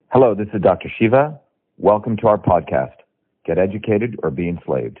Hello, this is Dr. Shiva. Welcome to our podcast, Get Educated or Be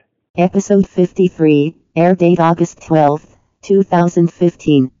Enslaved. Episode 53, air date August 12th,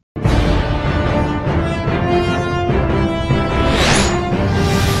 2015.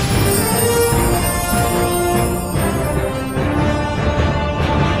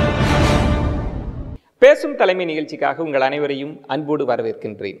 பேசும் தலைமை நிகழ்ச்சிக்காக உங்கள் அனைவரையும் அன்போடு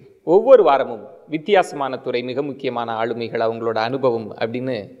வரவேற்கின்றேன். ஒவ்வொரு வாரமும் வித்தியாசமான துறை, மிக முக்கியமான ஆளுமைகள், அவங்களோட அனுபவம்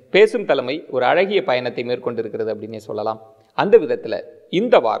அப்படின்னு பேசும் தலைமை ஒரு அழகிய பயணத்தை மேற்கொண்டிருக்கிறது அப்படின்னே சொல்லலாம். அந்த விதத்தில்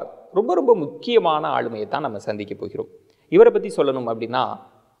இந்த வாரம் ரொம்ப ரொம்ப முக்கியமான ஆளுமையை தான் நம்ம சந்திக்க போகிறோம். இவரை பற்றி சொல்லணும் அப்படின்னா,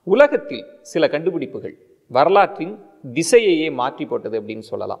 உலகத்தில் சில கண்டுபிடிப்புகள் வரலாற்றின் திசையையே மாற்றி போட்டது அப்படின்னு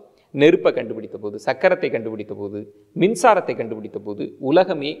சொல்லலாம். நெருப்பை கண்டுபிடித்த போது, சக்கரத்தை கண்டுபிடித்த போது, மின்சாரத்தை கண்டுபிடித்த போது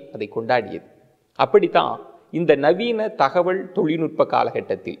உலகமே அதை கொண்டாடியது. அப்படித்தான் இந்த நவீன தகவல் தொழில்நுட்ப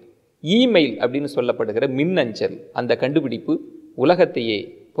காலகட்டத்தில் இமெயில் அப்படின்னு சொல்லப்படுகிற மின்னஞ்சல், அந்த கண்டுபிடிப்பு உலகத்தையே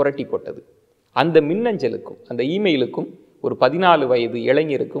புரட்டி போட்டது. அந்த மின்னஞ்சலுக்கும் அந்த இமெயிலுக்கும் ஒரு 14 வயது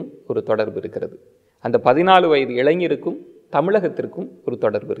இளைஞருக்கும் ஒரு தொடர்பு இருக்கிறது. அந்த 14 வயது இளைஞருக்கும் தமிழகத்திற்கும் ஒரு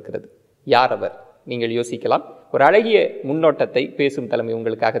தொடர்பு இருக்கிறது. யார் அவர்? நீங்கள் யோசிக்கலாம். ஒரு அழகிய முன்னோட்டத்தை பேசும் தலைமை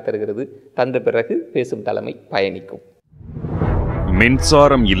உங்களுக்காக தருகிறது. தந்த பிறகு பேசும் தலைமை பயணிக்கும்.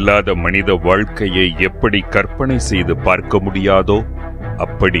 மின்சாரம் இல்லாத மனித வாழ்க்கையை எப்படி கற்பனை செய்து பார்க்க முடியாதோ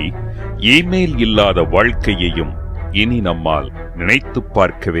அப்படி இமெயில் இல்லாத வாழ்க்கையையும் இனி நம்மால் நினைத்து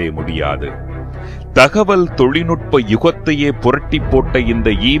பார்க்கவே முடியாது. தகவல் தொழில்நுட்ப யுகத்தையே புரட்டி போட்ட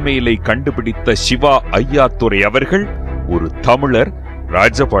இந்த இமெயிலை கண்டுபிடித்த சிவா ஐயாத்துரை அவர்கள் ஒரு தமிழர்,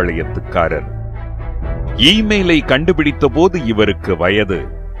 ராஜபாளையத்துக்காரர். இமெயிலை கண்டுபிடித்த போது இவருக்கு வயது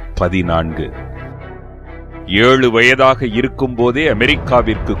 14. 7 வயதாக இருக்கும் போதே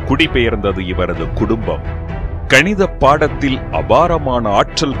அமெரிக்காவிற்கு குடிபெயர்ந்தது இவரது குடும்பம். கணித பாடத்தில் அபாரமான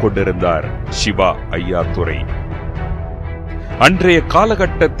ஆற்றல் கொண்டிருந்தார் சிவா ஐயாத்துரை. அன்றைய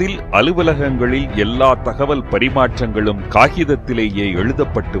காலகட்டத்தில் அலுவலகங்களில் எல்லா தகவல் பரிமாற்றங்களும் காகிதத்திலேயே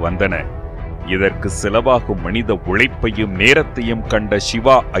எழுதப்பட்டு வந்தன. இதற்கு செலவாகும் மனித உழைப்பையும் நேரத்தையும் கண்ட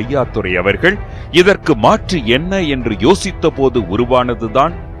சிவா ஐயாத்துரை அவர்கள் இதற்கு மாற்று என்ன என்று யோசித்த போது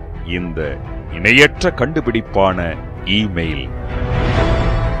உருவானதுதான் இந்த இணையற்ற கண்டுபிடிப்பான இமெயில்.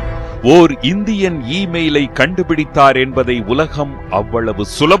 ஓர் இந்தியன் இமெயிலை கண்டுபிடித்தார் என்பதை உலகம் அவ்வளவு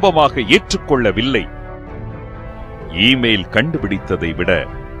சுலபமாக ஏற்றுக்கொள்ளவில்லை. இமெயில் கண்டுபிடித்ததை விட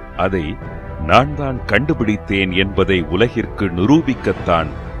அதை நான் தான் கண்டுபிடித்தேன் என்பதை உலகிற்கு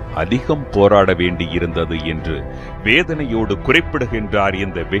நிரூபிக்கத்தான் அதிகம் போராட வேண்டியிருந்தது என்று வேதனையோடு குறிப்பிடுகின்றார்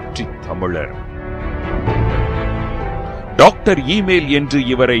இந்த வெற்றி தமிழர். டாக்டர் இமெயில் என்று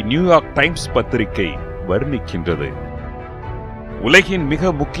இவரை நியூயார்க் டைம்ஸ் பத்திரிகை வர்ணிக்கின்றது. உலகின்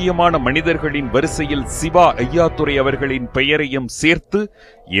மிக முக்கியமான மனிதர்களின் வரிசையில் சிவா ஐயாத்துரை அவர்களின் பெயரையும் சேர்த்து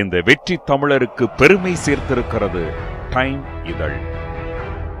இந்த வெற்றி தமிழருக்கு பெருமை சேர்த்திருக்கிறது டைம் இதழ்.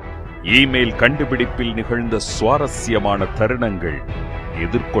 இமெயில் கண்டுபிடிப்பில் நிகழ்ந்த சுவாரஸ்யமான தருணங்கள்,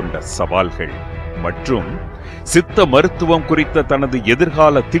 எதிர்கொண்ட சவால்கள் மற்றும் சித்த மருத்துவம் குறித்த தனது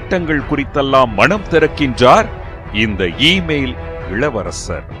எதிர்கால திட்டங்கள் குறித்தெல்லாம் மனம் திறக்கின்றார் இந்த இமெயில்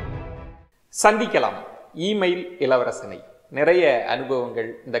இளவரசர். சந்திக்கலாம் இமெயில் இளவரசனை. நிறைய அனுபவங்கள்,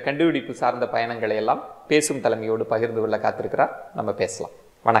 இந்த கண்டுபிடிப்பு சார்ந்த பயணங்களை எல்லாம் பேசும் தலைமையோடு பகிர்ந்து கொள்ள காத்திருக்கிறார். நம்ம பேசலாம்.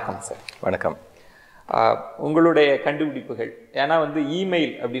 வணக்கம் சார். வணக்கம். உங்களுடைய கண்டுபிடிப்புகள், ஏன்னா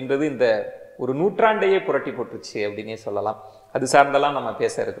இமெயில் அப்படின்றது இந்த ஒரு நூற்றாண்டையே புரட்டி போட்டுருச்சு அப்படின்னே சொல்லலாம். அது சார்ந்தெல்லாம் நம்ம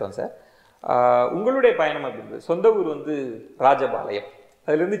பேச இருக்கிறோம் சார். உங்களுடைய பயணம் அப்படின்றது, சொந்த ஊர் ராஜபாளையம்.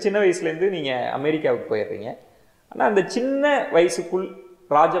 அதுலேருந்து சின்ன வயசுலேருந்து நீங்கள் அமெரிக்காவுக்கு போயிடுறீங்க. ஆனால் அந்த சின்ன வயசுக்குள்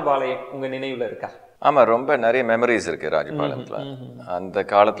ராஜபாளையம் உங்கள் நினைவில் இருக்கா? ஆமாம், ரொம்ப நிறைய மெமரிஸ் இருக்குது ராஜபாளையத்தில். அந்த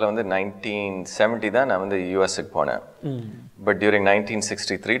காலத்தில் 1970 தான் நான் யூஎஸ்க்கு போனேன். But during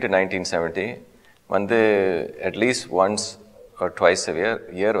 1963 to 1970 at least once ஒரு ட்வைஸ்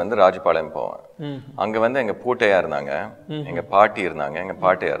இயர் ராஜபாளையம் போவேன். அங்கே எங்கள் பூட்டையாக இருந்தாங்க, எங்கள் பாட்டி இருந்தாங்க, எங்கள்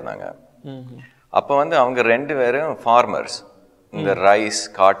பாட்டையாக இருந்தாங்க. அப்போ அவங்க 2 பேரும் ஃபார்மர்ஸ். இந்த rice,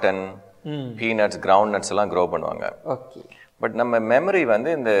 cotton, peanuts, groundnuts எல்லாம் க்ரோ பண்ணுவாங்க. பட் நம்ம மெமரி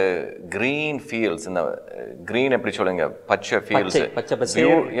இந்த கிரீன் ஃபீல்ட்ஸ், இந்த கிரீன் எப்படி சொல்லுங்க, பச்சை ஃபீல்ட்ஸ்,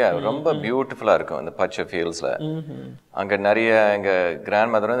 ரொம்ப பியூட்டிஃபுல்லா இருக்கும் இந்த பச்சை ஃபீல்ட்ஸ்ல. அங்க நிறைய எங்க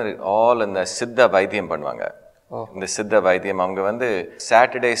கிராண்ட் மதர் ஆல் இந்த சித்த வைத்தியம் பண்ணுவாங்க. இந்த சித்த வைத்தியம் அவங்க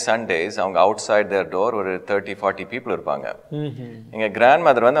சாட்டர்டே சண்டேஸ் அவங்க அவுட் சைட் தேர் டோர் ஒரு 30-40 பீப்புள் இருப்பாங்க. எங்க கிராண்ட்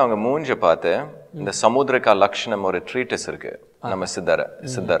மதர் அவங்க மூஞ்ச பார்த்து, இந்த சமுத்திரக்கா லட்சணம் ஒரு ட்ரீட்டஸ் இருக்கு நம்ம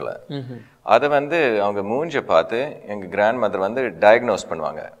சித்தர்ல, அதை அவங்க மூஞ்ச பார்த்து எங்க கிராண்ட் மதர் டயக்னோஸ்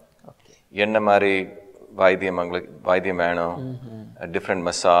பண்ணுவாங்க. என்ன மாதிரி வைத்தியம் வேணும், டிஃப்ரெண்ட்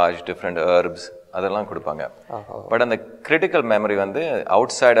மசாஜ், டிஃப்ரெண்ட் ஹெர்ப்ஸ் அதெல்லாம் கொடுப்பாங்க. பட் அந்த கிரிட்டிக்கல் மெமரி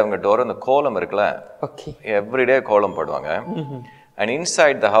அவுட் சைடு அவங்க டோர் அந்த கோலம் இருக்குல்ல, எவ்ரிடே கோலம் போடுவாங்க. அண்ட்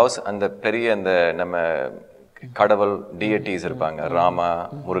இன்சைட் த ஹவுஸ் அந்த பெரிய அந்த நம்ம கடவுள் டிஎட்டிஸ் இருப்பாங்க, Rama,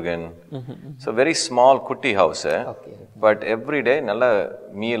 Murugan. So very small குட்டி ஹவுஸ், பட் எவ்ரி டே நல்ல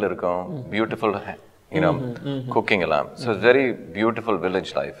மீல் இருக்கும், பியூட்டிஃபுல் குக்கிங் எல்லாம். So it's very beautiful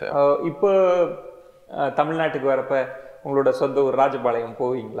village life. இப்போ தமிழ்நாட்டுக்கு வரப்ப உங்களோட சொந்த ஊர் ராஜபாளையம்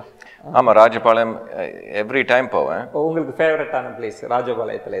போவீங்களா? ஆமாம், ராஜபாளையம் எவ்ரி டைம் போவேன். உங்களுக்கு ஃபேவரட்டான பிளேஸ்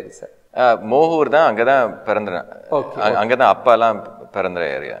ராஜபாளையத்தில் எது சார்? மோகூர் தான், அங்கே தான் பிறந்தேன். அங்கே தான் அப்பாலாம் பிறந்த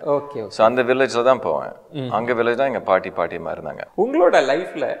ஏரியா. ஓகே. ஸோ அந்த வில்லேஜில் தான் போவேன். அங்கே வில்லேஜ் தான் எங்கள் பாட்டியமாக இருந்தாங்க. உங்களோட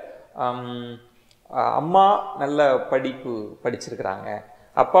லைஃப்பில் அம்மா நல்ல படிப்பு படிச்சிருக்கிறாங்க,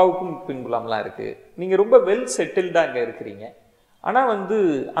 அப்பாவுக்கும் பின்புலம்லாம் இருக்குது, நீங்கள் ரொம்ப வெல் செட்டில்டாக அங்கே இருக்கிறீங்க. ஆனால்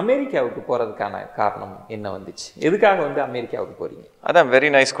அமெரிக்காவுக்கு போகிறதுக்கான காரணம் என்ன வந்துச்சு? எதுக்காக அமெரிக்காவுக்கு போகிறீங்க? அதான் வெரி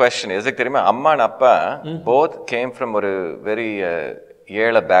நைஸ் கொஸ்டின். எதுக்கு தெரியுமா? அம்மா அண்ட் அப்பா போத் கேம் ஃப்ரம் ஒரு வெரி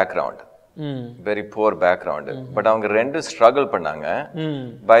ஏழை background, very poor background. But அவங்க ரெண்டும் ஸ்ட்ரகிள் பண்ணாங்க.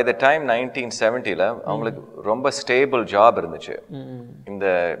 பை த டைம் 1970ல அவங்களுக்கு ரொம்ப ஸ்டேபிள் ஜாப் இருந்துச்சு இந்த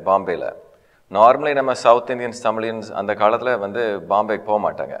பாம்பேல. நார்மலி நம்ம சவுத் இந்தியன்ஸ், தமிழியன்ஸ் அந்த காலத்துல பாம்பேக்கு போக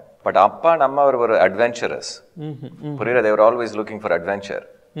மாட்டாங்க. பட் அப்பா நம்ம ஒரு அட்வென்ச்சரஸ், புரியுது? they were always looking for adventure.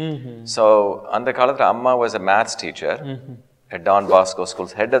 So அந்த காலத்துல அம்மா was a maths teacher at Don Bosco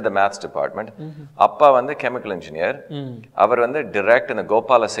Schools, head of the maths department. அப்பா chemical engineer. அவர் direct இந்த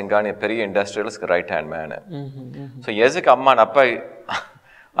கோபால சிங்கானி பெரிய இண்டஸ்ட்ரியல்ஸ்க்கு ரைட் ஹேண்ட் மேன். ஸோ எதுக்கு அம்மா அப்பா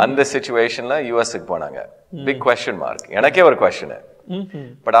அந்த சிச்சுவேஷன்ல யூஎஸ்க்கு போனாங்க? Big question mark. எனக்கே ஒரு கொஸ்டின்.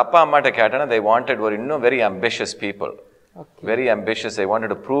 பட் அப்பா அம்மாட்ட கேட்டேன்னா they wanted ஒரு இன்னும் very ambitious people, very ambitious. they wanted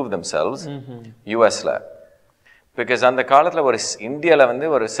to prove themselves யூஎஸ்ல. பிகாஸ் அந்த காலத்துல ஒரு இந்தியால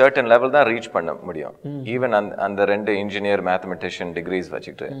ஒரு சர்டன் லெவல் தான் ரீச் பண்ண முடியும். ஈவன் அந்த ரெண்டு இன்ஜினியர் மேத்தமெட்டிஷியன் டிகிரிஸ்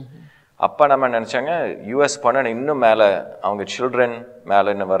வச்சுக்கிட்டு அப்பா நம்ம நினைச்சாங்க யூஎஸ் போனா இன்னும் மேல அவங்க சில்ட்ரன்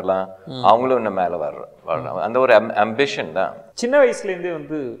மேல இன்னும் வரலாம், அவங்களும் இன்னும் மேல வரலாம். அந்த ஒரு அம்பிஷன் தான். சின்ன வயசுல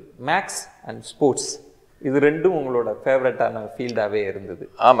இருந்தே மேக்ஸ் அண்ட் ஸ்போர்ட்ஸ் இது ரெண்டும் உங்களோட ஃபேவரட்டான ஃபீல்டாவே இருந்தது?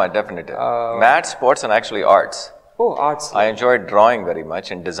 ஆமா, definitely. Maths, sports and actually arts. Oh, arts. I enjoyed drawing very much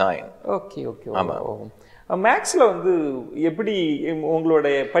and design. Okay okay. ஆமா. மேக்ஸ்ல எப்படி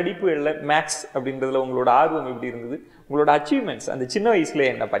உங்களுடைய படிப்புகளில் மேக்ஸ் அப்படின்றதுல உங்களோட ஆர்வம் எப்படி இருந்தது? உங்களோட அச்சீவ்மெண்ட்ஸ் அந்த சின்ன வயசுல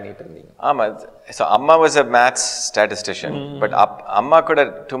என்ன பண்ணிட்டு இருந்தீங்க? ஆமா, ஸோ அம்மா was a maths statistician. But அம்மா கூட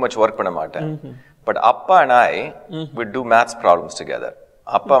டூ மச் ஒர்க் பண்ண மாட்டேன். பட் அப்பா and I would do maths problems together.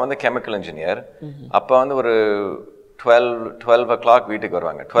 அப்பா கெமிக்கல் இன்ஜினியர். அப்பா ஒரு 12 o'clock வீட்டுக்கு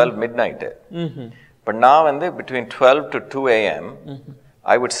வருவாங்க, 12 midnight. பட் நான் between 12 to 2 a.m.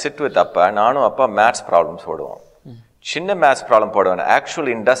 I would sit with அப்பா. நானும் அப்பா மேத்ஸ் ப்ராப்ளம்ஸ் போடுவோம். சின்ன மேத்ஸ் ப்ராப்ளம் போடுவேன்,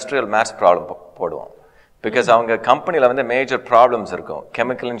 ஆக்சுவல் இண்டஸ்ட்ரியல் மேத்ஸ் ப்ராப்ளம் போடுவோம். பிகாஸ் அவங்க கம்பெனியில் மேஜர் ப்ராப்ளம்ஸ் இருக்கும்,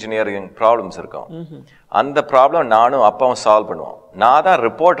 கெமிக்கல் இன்ஜினியரிங் ப்ராப்ளம்ஸ் இருக்கும். அந்த ப்ராப்ளம் நானும் அப்பாவும் சால்வ் பண்ணுவோம். நான் தான்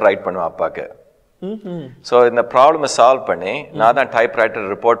ரிப்போர்ட் ரைட் பண்ணுவேன் அப்பாவுக்கு. ஸோ இந்த ப்ராப்ளமை சால்வ் பண்ணி நான் தான் டைப்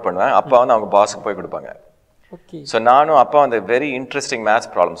ரைட்டர் ரிப்போர்ட் பண்ணுவேன். அப்பா அவங்க பாஸுக்கு போய் கொடுப்பாங்க. ஸோ நானும் அப்பா very interesting maths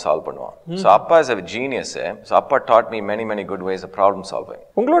problem solve பண்ணுவோம். ஸோ அப்பா இஸ் அ ஜீனியஸ். ஸோ அப்பா dot me many good ways of problem solving.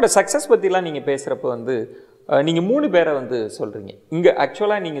 உங்களோட சக்ஸஸ் பற்றிலாம் நீங்கள் பேசுகிறப்ப நீங்கள் 3 பேரை சொல்கிறீங்க. இங்கே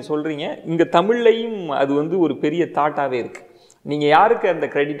ஆக்சுவலாக நீங்கள் சொல்கிறீங்க, இங்கே தமிழ்லையும் அது ஒரு பெரிய தாட்டாகவே இருக்குது. நீங்கள் யாருக்கு அந்த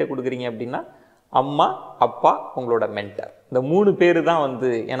கிரெடிட்டை கொடுக்குறீங்க அப்படின்னா, அம்மா, அப்பா, உங்களோட மென்டர். இந்த 3 பேர் தான்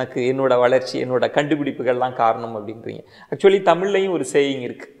எனக்கு என்னோட வளர்ச்சி, என்னோட கண்டுபிடிப்புகள்லாம் காரணம் அப்படின்றீங்க. ஆக்சுவலி தமிழ்லையும் ஒரு சேயிங்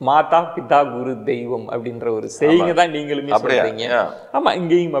இருக்கு, மாதா பிதா குரு தெய்வம் அப்படின்ற ஒரு சேயிங்க தான் நீங்களுமே சொல்றீங்க. ஆமா,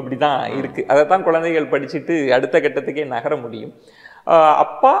 இங்கேயும் அப்படிதான் இருக்கு. அதை தான் குழந்தைகள் படிச்சுட்டு அடுத்த கட்டத்துக்கே நகர முடியும்.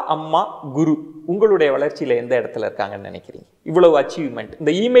 அப்பா, அம்மா, குரு உங்களுடைய வளர்ச்சியில எந்த இடத்துல இருக்காங்கன்னு நினைக்கிறீங்க? இவ்வளவு அச்சீவ்மெண்ட்,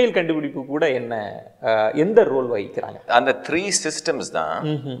 இந்த இமெயில் கண்டுபிடிப்பு கூட எந்த ரோல் வகிக்கிறாங்க? அந்த 3 systems தான்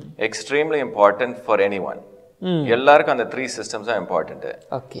எக்ஸ்ட்ரீம்லி இம்பார்ட்டன்ட் ஃபார் எனிஒன். எல்லாருக்கும் அந்த 3 systems தான் இம்பார்ட்டன்ட்.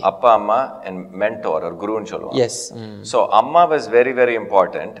 அப்பா, அம்மா அண்ட் மென்டோர் ஒரு குருன்னு சொல்லுவாங்க. ஸோ அம்மா was very very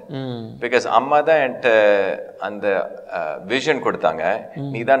important. Because அம்மா தான் என்கிட்ட அந்த விஷன் கொடுத்தாங்க,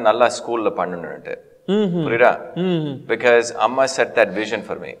 நீ தான் நல்லா ஸ்கூல்ல பண்ணணும்ட்டு. புரியுதா? பிகாஸ் அம்மா set that vision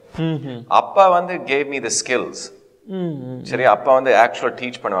for me. அப்பா gave me the skills. சரி, அப்பா ஆக்சுவலா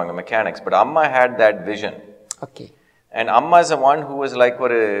டீச் பண்ணுவாங்க மெக்கானிக்ஸ். பட் அம்மா had that vision. Okay. And Amma is the one who was like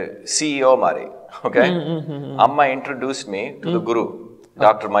ஒரு CEO மாதிரி. Okay? Amma introduced me to the Guru,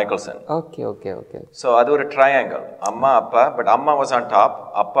 Dr. Michelson. Okay. So அது ஒரு triangle. அம்மா, அப்பா, but Amma was on top,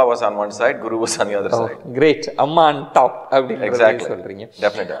 அப்பா was on one side, Guru was on the other side. Great. அம்மா on top அப்படிங்கறத சொல்றீங்க.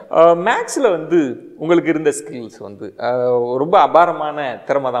 Definitely. மேக்ஸ்ல உங்களுக்கு இருந்த ஸ்கில்ஸ் ரொம்ப அபாரமான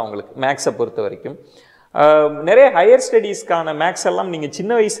திறமை தான் உங்களுக்கு மேக்ஸை பொறுத்த வரைக்கும். நிறைய ஹையர் ஸ்டடீஸ்க்கான மேக்ஸ் எல்லாம் நீங்க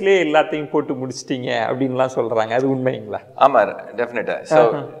சின்ன வயசுலயே எல்லாத்தையும் போட்டு முடிச்சிட்டீங்க அப்படின்லாம் சொல்றாங்க, அது உண்மைங்களா? ஆமா, டெஃபினட்டா. So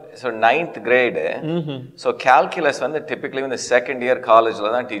so 9th grade. So calculus வந்து typically வந்து செகண்ட் இயர்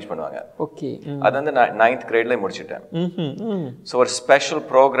காலேஜில் தான் டீச் பண்ணுவாங்க. ஓகே. அது வந்து நான் 9th gradeல முடிச்சிட்டேன். ஸோ ஒரு special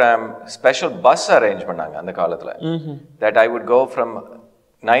program, special bus arrange பண்ணாங்க அந்த காலத்தில். That I would go from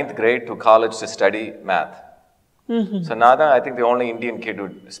 9th grade to college to study math. So நான் தான் I think the only Indian kit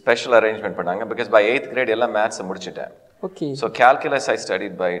special arrangement பண்ணாங்க. பிகாஸ் பை 8th grade எல்லாம் மேத்ஸை முடிச்சிட்டேன். Okay. So calculus I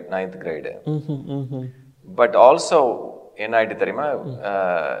studied by 9th grade. But also என்ன ஆயிட்டு தெரியுமா,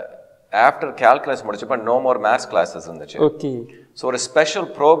 after calculus முடிச்சப்ப no more maths classes இருந்துச்சு. Okay. So ஒரு ஸ்பெஷல்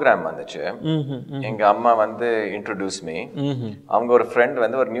ப்ரோக்ராம் வந்துச்சு. எங்க அம்மா வந்து இன்ட்ரோடியூஸ் மீ. அவங்க ஒரு ஃப்ரெண்ட்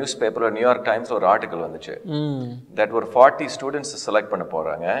வந்து ஒரு நியூஸ் பேப்பர்ல நியூயார்க் டைம்ஸ்ல ஒரு ஆர்டிகல் வந்துச்சு. தட் ஒரு 40 ஸ்டூடெண்ட்ஸ் செலக்ட் பண்ண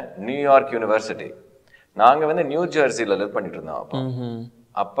போறாங்க நியூயார்க் யூனிவர்சிட்டி. நாங்க வந்து நியூ ஜெர்சியில லிவ் பண்ணிட்டு இருந்தோம் அப்போ.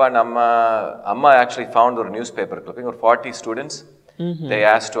 அப்ப நம்ம அம்மா ஆக்சுவலி ஃபவுண்ட் ஒரு நியூஸ் பேப்பர் கிளிப்பிங், ஒரு 40 students they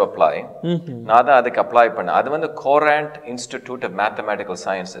asked to apply. நான் தான் அதுக்கு அப்ளை பண்ணேன். அது வந்து Courant Institute of Mathematical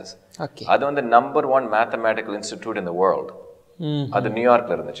Sciences. அது வந்து number 1 mathematical institute in the world. அது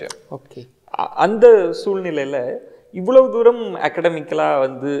நியூயார்க்ல இருந்துச்சு. ஓகே. அந்த சூழ்நிலையில இவ்வளவு தூரம்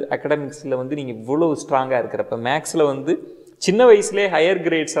அகாடமிக்ஸ்ல வந்து நீங்க இவ்வளவு ஸ்ட்ராங்கா இருக்கிறப்ப, மேக்ஸ்ல வந்து சின்ன வயசுலேயே ஹையர்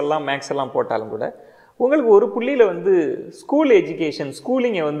கிரேட்ஸ் எல்லாம் மேக்ஸ் எல்லாம் போட்டாலும் கூட உங்களுக்கு ஒரு புள்ளியில் வந்து ஸ்கூல் எஜுகேஷன்,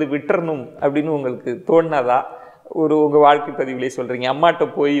 ஸ்கூலிங்கை வந்து விட்டுறணும் அப்படின்னு உங்களுக்கு தோணுனதா? உங்கள் வாழ்க்கை பதிவிலே சொல்கிறீங்க, அம்மாட்ட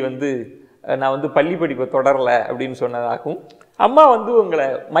போய் வந்து நான் வந்து பள்ளி படிப்பை தொடரலை அப்படின்னு சொன்னதாகவும், அம்மா வந்து உங்களை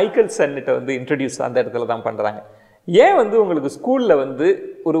மைக்கேல் சன்னிட்ட வந்து இன்ட்ரடியூஸ் அந்த இடத்துல தான் பண்ணுறாங்க. ஏன் வந்து உங்களுக்கு ஸ்கூலில் வந்து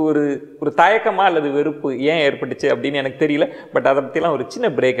ஒரு ஒரு ஒரு தயக்கமா அல்லது வெறுப்பு ஏன் ஏற்பட்டுச்சு அப்படின்னு எனக்கு தெரியல. பட் அதை பற்றிலாம் ஒரு சின்ன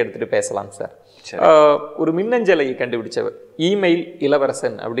பிரேக் எடுத்துகிட்டு பேசலாம் சார். ஒரு மின்னஞ்சலை கண்டுபிடிச்சவர், இமெயில்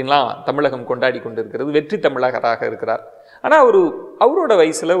இளவரசன் அப்படின்லாம் தமிழகம் கொண்டாடி கொண்டு இருக்கிறது, வெற்றி தமிழகராக இருக்கிறார். ஆனால் அவரோட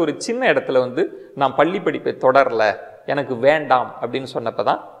வயசில் ஒரு சின்ன இடத்துல வந்து நான் பள்ளி படிப்பை தொடரல, எனக்கு வேண்டாம் அப்படின்னு சொன்னப்போ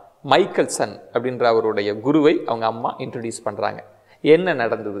தான் மைக்கேல் சன் அப்படின்ற அவருடைய குருவை அவங்க அம்மா இன்ட்ரடியூஸ் பண்ணுறாங்க. என்ன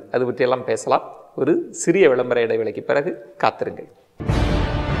நடந்தது அது பற்றியெல்லாம் பேசலாம். ஒரு சிறிய விளம்பர இடைவேளைக்கு பிறகு காத்திருங்கள்.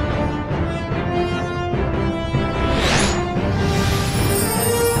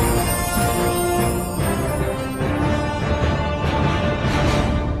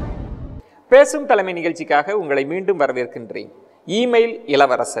 பேசும் தலைமை நிகழ்ச்சிக்காக உங்களை மீண்டும் வரவேற்கின்றேன். இமெயில்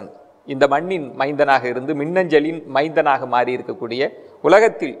இளவரசன், இந்த மண்ணின் மைந்தனாக இருந்து மின்னஞ்சலின் மைந்தனாக மாறி இருக்கக்கூடிய,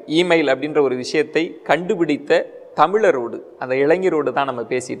 உலகத்தில் இமெயில் அப்படின்ற ஒரு விஷயத்தை கண்டுபிடித்த தமிழரோடு, அந்த இளைஞரோடு தான் நம்ம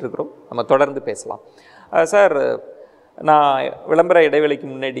பேசிகிட்டு இருக்கிறோம். நம்ம தொடர்ந்து பேசலாம். சார், நான் விளம்பர இடைவேளைக்கு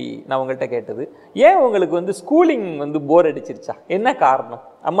முன்னாடி நான் உங்கள்கிட்ட கேட்டது, ஏன் உங்களுக்கு வந்து ஸ்கூலிங் வந்து போர் அடிச்சிருச்சா? என்ன காரணம்?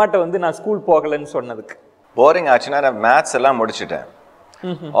 அம்மாட்ட வந்து நான் ஸ்கூல் போகலைன்னு சொன்னதுக்கு. போரிங் ஆச்சுன்னா நான் மேத்ஸ் எல்லாம் முடிச்சுட்டேன்.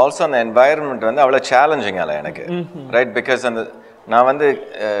 ஆல்சோ அந்த என்வாயர்மெண்ட் வந்து அவ்வளோ சேலஞ்சிங் ஆகலை எனக்கு, ரைட்? பிகாஸ் அந்த நான் வந்து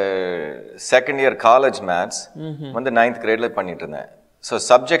செகண்ட் இயர் காலேஜ் மேத்ஸ் வந்து 9th grade பண்ணிட்டு இருந்தேன். ஸோ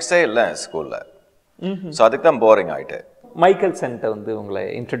சப்ஜெக்ட்ஸே இல்லை ஸ்கூலில். ஸோ அதுக்கு தான் போரிங் ஆகிட்டு. மைக்கேல் சன்ட்ட வந்து உங்களை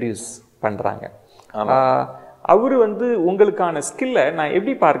இன்ட்ரடியூஸ் பண்ணுறாங்க. அவர் வந்து உங்களுக்கான ஸ்கில்லை நான்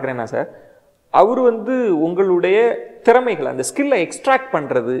எப்படி பார்க்குறேன்னா சார், அவர் வந்து உங்களுடைய திறமைகளை, அந்த ஸ்கில்லை எக்ஸ்ட்ராக்ட்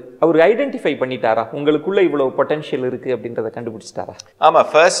பண்ணுறது அவர் ஐடென்டிஃபை பண்ணிட்டாரா? உங்களுக்குள்ள இவ்வளவு பொட்டன்ஷியல் இருக்குது அப்படின்றத கண்டுபிடிச்சிட்டாரா? ஆமாம்,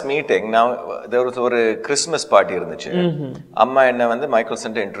 ஃபர்ஸ்ட் மீட்டிங் நான் ஒரு கிறிஸ்மஸ் பார்ட்டி இருந்துச்சு. அம்மா என்ன வந்து மைக்கேல்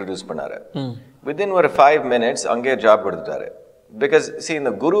சன்ட்ட இன்ட்ரடியூஸ் பண்ணாரு. வித்தின் ஒரு 5 minutes அங்கேயே ஜாப் கொடுத்துட்டாரு. பிகாஸ் சி,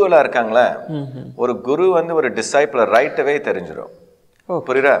 இந்த குருவெல்லாம் இருக்காங்களே, ஒரு குரு வந்து ஒரு டிசைபிளை ரைட்டவே தெரிஞ்சிடும்.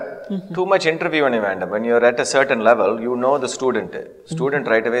 புரியுதா? டூ மச் இன்டர்வியூ பண்ண வேண்டாம். when you're at a certain level you know the student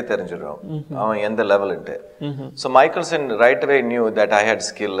right away தெரிஞ்சிடும் அவன் எந்த லெவல்ன்ட்டு. so Michelson right away knew that I had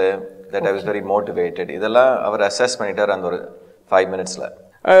skill, that I was very motivated. இதெல்லாம் அவர் அசஸ் பண்ணிட்டார் அந்த ஒரு 5 minutesல.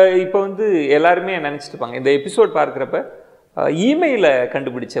 இப்போ வந்து எல்லாருமே நினைச்சிட்டு இருப்பாங்க, இந்த எபிசோட் பார்க்குறப்ப இமெயிலை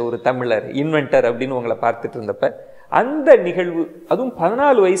கண்டுபிடிச்ச ஒரு தமிழர், இன்வென்டர் அப்படின்னு உங்களை பார்த்துட்டு இருந்தப்ப, அந்த நிகழ்வு, அதுவும்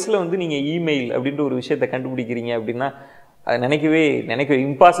 14 வயசுல வந்து நீங்க இமெயில் அப்படின்ற ஒரு விஷயத்தை கண்டுபிடிக்கிறீங்க அப்படின்னா அது நினைக்க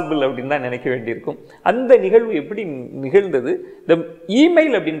இம்பாசிபிள் அப்படின்னு தான் நினைக்க வேண்டியிருக்கும். அந்த நிகழ்வு எப்படி நிகழ்ந்தது? இந்த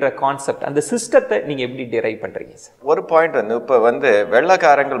இமெயில் அப்படின்ற கான்செப்ட், அந்த சிஸ்டத்தை நீங்க எப்படி டிரைவ் பண்றீங்க சார்? ஒரு பாயிண்ட் வந்து இப்போ வந்து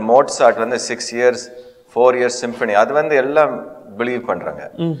வெள்ளக்காரங்கள் மோட்சார்ட் வந்து 6 years 4 years சிம்பனி அது வந்து எல்லாம் பிலீவ் பண்றாங்க.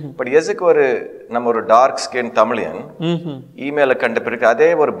 பட் எதுக்கு நம்ம ஒரு டார்க் ஸ்கின் தமிழியன் இமெயில கண்ட பிறகு அதே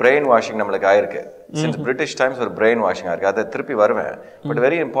ஒரு பிரெயின் வாஷிங் நம்மளுக்கு ஆயிருக்கு. சின்ஸ் பிரிட்டிஷ் டைம்ஸ் ஒரு பிரெயின் வாஷிங் ஆயிருக்கு. அதை திருப்பி வருவேன். பட்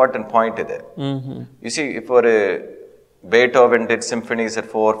வெரி இம்பார்ட்டன்ட் பாயிண்ட் இது. யூ சி, இப்போ ஒரு Beethoven did symphonies at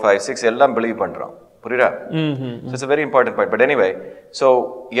 4, 5, 6 எல்லாம் பிலீவ் பண்றோம். புரியுதா? It's a very important point. But anyway, so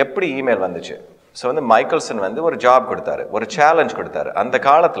எப்படி இமெயில் வந்துச்சு? ஸோ வந்து மைக்கேல்சன் வந்து ஒரு ஜாப் கொடுத்தாரு, ஒரு சேலஞ்ச் கொடுத்தாரு. அந்த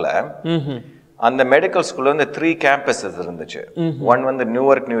காலத்துல அந்த மெடிக்கல் ஸ்கூல்ல வந்து 3 campuses இருந்துச்சு. ஒன் வந்து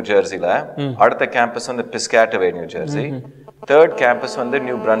நியூயார்க் நியூ ஜெர்சில, அடுத்த கேம்பஸ் வந்து பிஸ்காட்டவே நியூ ஜெர்சி, தேர்ட் கேம்பஸ் வந்து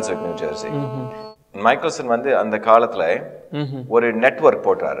new Brunswick new Jersey. Michelson வந்து அந்த காலத்துல ஒரு நெட்வொர்க்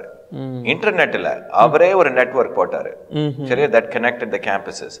போட்டாரு. இன்டர்நெட்ல அவரே ஒரு நெட்வொர்க் போட்டாரு. சரியா, that connected the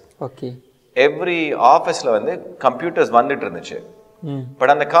campuses. Okay. Every ஆஃபீஸ்ல வந்து கம்ப்யூட்டர்ஸ் வந்துட்டு இருந்துச்சு.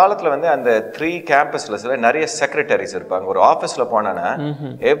 பட் அந்த காலத்துல வந்து அந்த 3 கேம்பஸ்ல நிறைய செக்ரட்டரிஸ் இருப்பாங்க. ஒரு ஆபீஸ்ல போனானா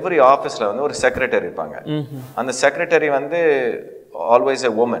எவ்ரி ஆபீஸ்ல வந்து ஒரு செக்ரட்டரி இருப்பாங்க. அந்த செக்ரட்டரி வந்து always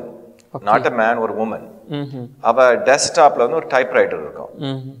a woman, not a man, ஒரு woman. அவ டெஸ்க்டாப்ல வந்து ஒரு டைப்ரைட்டர் இருக்கும்.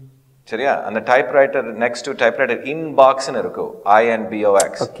 சரியா, அந்த டைப்ரைட்டர் நெக்ஸ்ட் டு டைப்ரைட்டர் இன்பாக்ஸ்னு இருக்கும்,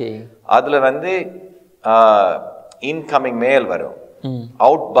 INBOX. அதுல வந்து இன்கமிங் மெயில் வரும்,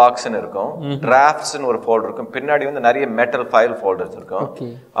 அவுட் பாக்ஸ்னு இருக்கும், டிராஃப்ட்ஸ்னு ஒரு ஃபோல்டர் இருக்கும், பின்னாடி வந்து நிறைய மெட்டல் ஃபைல் ஃபோல்டர்ஸ் இருக்கும்.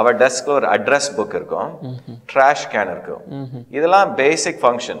 அவ டெஸ்க்ல ஒரு அட்ரஸ் புக் இருக்கும், ட்ராஷ் கேன் இருக்கும். இதெல்லாம் பேசிக்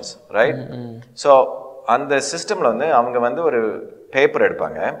ஃபங்க்ஷன்ஸ், ரைட்? ஸோ அந்த சிஸ்டம்ல வந்து அவங்க வந்து ஒரு பேப்பர்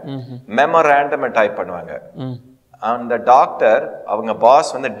எடுப்பாங்க, மெமோராண்டம் டைப் பண்ணுவாங்க. அந்த டாக்டர் அவங்க பாஸ்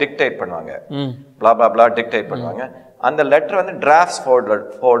வந்து டிக்டேட் பண்ணுவாங்க, blah blah blah டிக்டேட் பண்ணுவாங்க. அந்த லெட்டர் வந்து டிராஃப்ட்ஸ்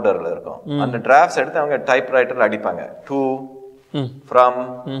ஃபோல்டர்ல இருக்கும். அந்த டிராஃப்ட்ஸ் எடுத்து அவங்க டைப்ரைட்டர்ல அடிப்பாங்க. To, from,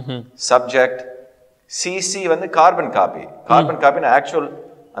 subject. சிசி வந்து கார்பன் காப்பி. கார்பன் காப்பின்னு ஆக்சுவல்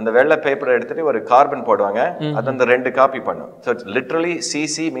அந்த வெள்ளை பேப்பரை எடுத்துட்டு ஒரு கார்பன் போடுவாங்க, அது அந்த 2 காப்பி பண்ணும். So literally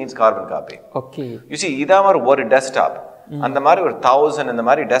CC means carbon copy. Okay. You see, இதான் ஒரு டெஸ்க்டாப். அந்த மாதிரி ஒரு 1000 இந்த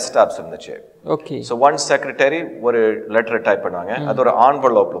மாதிரி டெஸ்க்டாப்ஸ் இருந்துச்சு. ஓகே. ஸோ ஒன் செக்ரட்டரி ஒரு லெட்டர் டைப் பண்ணுவாங்க, அது ஒரு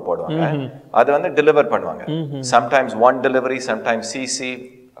ஆன்வெலப்ல போடுவாங்க, அது வந்து டெலிவர் பண்ணுவாங்க. Sometimes one delivery, sometimes CC.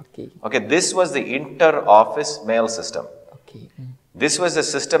 Okay. Okay, this was the inter office mail system. Okay. This was a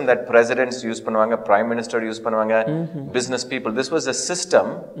system that presidents use பண்ணுவாங்க, prime minister use பண்ணுவாங்க, business people. This was a system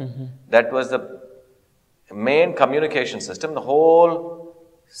that was the main communication system, the whole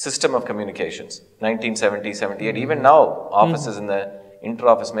system of communications. 1970, 78, even now offices in the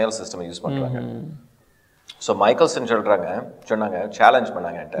inter-office mail system use பண்றாங்க. So Michelson சொன்னாங்க, challenge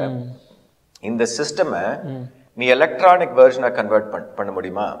பண்ணாங்க, இந்த சிஸ்டமை நீ electronic வெர்ஷனா convert பண்ண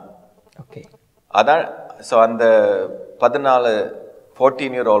முடியுமா? Okay. அதான். So அந்த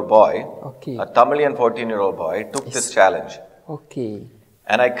 14-year-old boy, a Tamilian 14-year-old boy, took this challenge. Okay.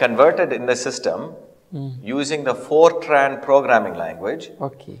 And I converted in the system using the Fortran programming language.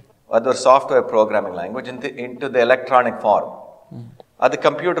 Okay. Other software programming language into the electronic form. அது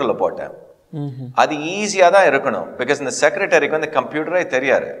கம்ப்யூட்டர்ல போட்டேன். அது ஈஸியா தான் இருக்கணும், because இந்த செக்ரட்டரிக்கு வந்து கம்ப்யூட்டரே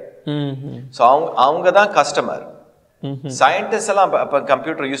தெரியாது. ஸோ அவங்க தான் கஸ்டமர். சயின்டிஸ்ட் எல்லாம் அப்ப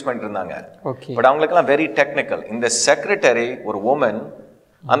கம்ப்யூட்டர் யூஸ் பண்ணிட்டு இருந்தாங்க, பட் அவங்களுக்கெல்லாம் வெரி டெக்னிக்கல். இந்த செக்ரட்டரி ஒரு உமன்,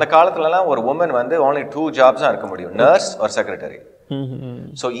 அந்த காலத்துல எல்லாம் ஒரு உமன் வந்து only 2 jobs தான் இருக்க முடியும், நர்ஸ் ஒரு செக்ரட்டரி.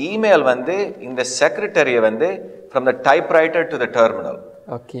 ஸோ இமெயில் வந்து இந்த செக்ரட்டரியை வந்து from the typewriter to the terminal,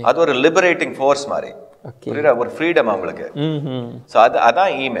 அது ஒரு லிபரேட்டிங் ஃபோர்ஸ் மாதிரி, ஒரு ஃப்ரீடம் அவங்களுக்கு. ஸோ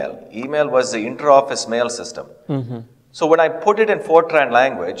அதான் email. Email was the inter office mail system. So when I put it in Fortran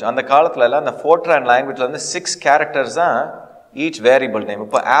language, அந்த காலத்துல எல்லாம் அந்த Fortran languageல வந்து 6 characters தான் each variable name.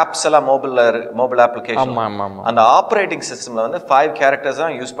 இப்போ apps எல்லாம் mobile application, அந்த ஆப்பரேட்டிங் சிஸ்டம்ல வந்து 5 characters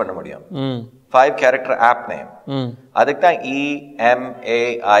தான் யூஸ் பண்ண முடியும். 5 character app name. அதுக்கு தான்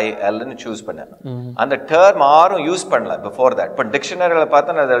EMAIL ன்னு சூஸ் பண்ணேன். அந்த டேர்ம் யாரும் யூஸ் பண்ணல before that. but டிக்ஷனரியில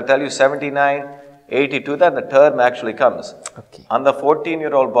பார்த்தா they'll tell you 7982 தான் அந்த term actually comes. அந்த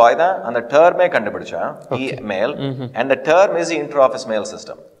 14-year-old boy தான் அந்த term-ஏ கண்டுபிடிச்சான், email, and the term is the inter-office mail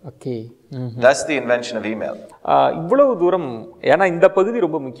system. Okay. That's the invention of email. இவ்வளவு தூரம், ஏன்னா இந்த பகுதி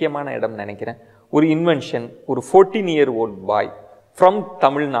ரொம்ப முக்கியமான இடம் நினைக்கிறேன். ஒரு இன்வென்ஷன், ஒரு 14-year-old boy from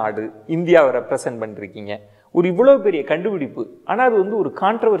தமிழ்நாடு, இந்தியாவை ரெப்ரசன்ட் பண்ணிருக்கீங்க, ஒரு இவ்வளவு பெரிய கண்டுபிடிப்பு. ஆனால் அது வந்து ஒரு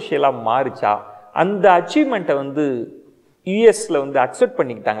கான்ட்ரவர்ஷியலாக மாறிச்சா? அந்த அச்சீவ்மெண்ட்டை வந்து யூஎஸ்ல வந்து அக்செப்ட்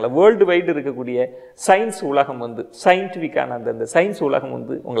பண்ணிக்கிட்டாங்களா? வேர்ல்டு வைடு இருக்கக்கூடிய சயின்ஸ் உலகம் வந்து சயின்டிஃபிக்கான அந்த சயின்ஸ் உலகம்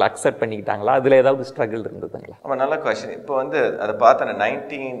வந்து உங்களை அக்செப்ட் பண்ணிக்கிட்டாங்களா? அதில் ஏதாவது ஸ்ட்ரகிள் இருந்ததுங்களா? ஆமாம், நல்ல கொஸ்டின். இப்போ வந்து அதை பார்த்தேன்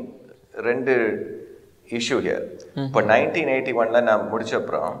 2 இஷ்யூ ஹியர். இப்போ 1981 நான் முடிச்ச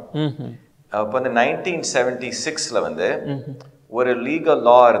அப்புறம் இப்போ வந்து 1976 வந்து ஒரு லீகல்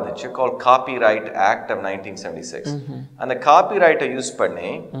லா இருந்துச்சு கால் காப்பிரைட் ஆக்ட் ஆஃப் 1976. அந்த காப்பிரைட்டை யூஸ்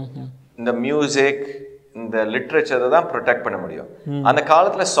பண்ணி இந்த மியூசிக், இந்த லிட்ரேச்சரை தான் ப்ரொடெக்ட் பண்ண முடியும். அந்த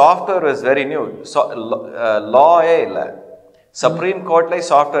காலத்துல சாஃப்ட்வேர் வாஸ் வெரி நியூ, லாயே இல்லை. சுப்ரீம் கோர்ட்ல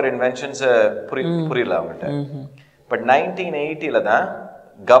சாஃப்ட்வேர் இன்வென்ஷன்ஸ் புரியல அவங்ககிட்ட. பட் 1980 தான்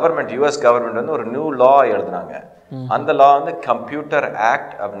கவர்மெண்ட், US கவர்மெண்ட் வந்து ஒரு நியூ லா எழுதுனாங்க. அந்த லா வந்து கம்ப்யூட்டர்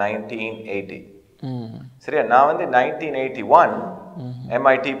ஆக்ட் ஆஃப் 1980. சரியா, நான் வந்து 1981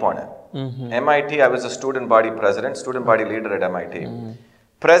 MIT போனேன். MIT, I was a student body president, student body leader at MIT.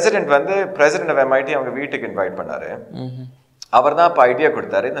 President of MIT அவங்க வீட்டுக்கு இன்வைட் பண்ணாரு. அவர் தான் இப்போ ஐடியா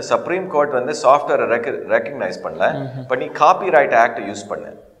கொடுத்தாரு, இந்த சுப்ரீம் கோர்ட் வந்து சாஃப்ட்வேரை ரெக்கக்னைஸ் பண்ணல, பட் நீ காப்பிரைட் ஆக்ட் யூஸ்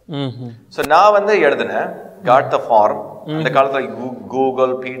பண்ணு. ஸோ நான் வந்து எழுதினேன், காட் த ஃபார்ம். அந்த காலத்தில்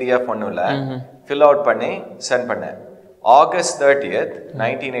கூகுள் PDF ஒன்றும் இல்லை, ஃபில் அவுட் பண்ணி சென்ட் பண்ணேன். August 30th,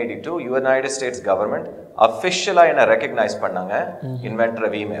 1982 United States government அஃபிஷியலா என்ன ரெகக்னைஸ் பண்ணாங்க, inventor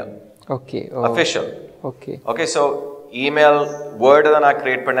of email. Okay, official. Okay, okay. So email word தான் நான்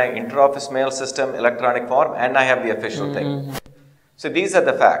கிரியேட் பண்ணேன், inter office mail system, electronic form, and I have the official thing. So these are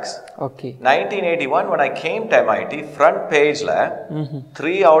the facts. Okay. 1981 when I came to MIT, front page la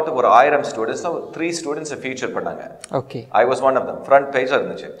 3 out of 1000 students, so 3 students feature பண்ணாங்க. Okay. I was one of them. Front page la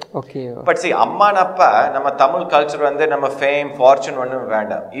இருந்துச்சு. Okay. But see, அம்மா அப்பா நம்ம Tamil culture வந்து நம்ம fame, fortune ஒண்ணும்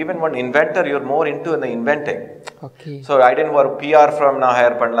வேண்டாம். Even one inventor, you're more into the inventing. Okay. So I didn't work PR firm நான்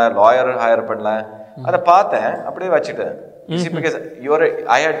ஹையர் பண்ணல, lawyer ஹையர் பண்ணல. அத பார்த்தேன், அப்படியே வச்சிட்டேன். See, because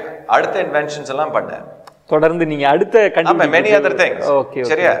I had அடுத்த inventions எல்லாம் பண்ணேன். தொடர்ந்து நீங்க அடுத்த many other things.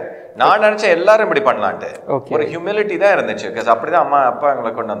 சரியா, நான் நினைச்சேன் எல்லாரும் இப்படி பண்ணலான்ட்டு. ஒரு ஹியூமிலிட்டி தான் இருந்துச்சு, பிகாஸ் அப்படிதான் அம்மா அப்பா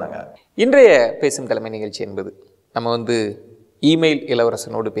எங்களை கொண்டு வந்தாங்க. இன்றைய பேசும் தலைமை நிகழ்ச்சி என்பது நம்ம வந்து இமெயில்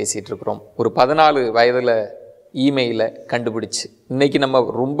இளவரசனோடு பேசிட்டு இருக்கிறோம். ஒரு 14 வயதுல இமெயிலை கண்டுபிடிச்சு இன்னைக்கு நம்ம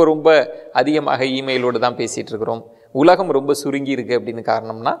ரொம்ப ரொம்ப அதிகமாக இமெயிலோடு தான் பேசிட்டு இருக்கிறோம். உலகம் ரொம்ப சுருங்கி இருக்கு அப்படின்னு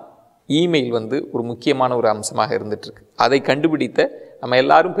காரணம்னா இமெயில் வந்து ஒரு முக்கியமான ஒரு அம்சமாக இருந்துட்டு இருக்கு. அதை கண்டுபிடித்த நம்ம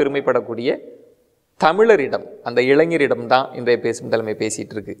எல்லாரும் பெருமைப்படக்கூடிய தமிழரிடம், அந்த இளைஞரிடம் தான் இன்றைய பேசும் தலைமை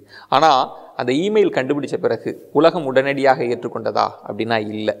பேசிகிட்டு இருக்கு. ஆனால் அந்த இமெயில் கண்டுபிடிச்ச பிறகு உலகம் உடனடியாக ஏற்றுக்கொண்டதா அப்படின்னா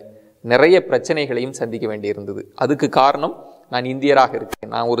இல்லை. நிறைய பிரச்சனைகளையும் சந்திக்க வேண்டியிருந்தது. அதுக்கு காரணம் நான் இந்தியராக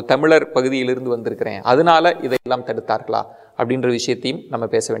இருக்கேன், நான் ஒரு தமிழர் பகுதியிலிருந்து வந்திருக்கிறேன், அதனால இதையெல்லாம் தடுத்தார்களா அப்படின்ற விஷயத்தையும் நம்ம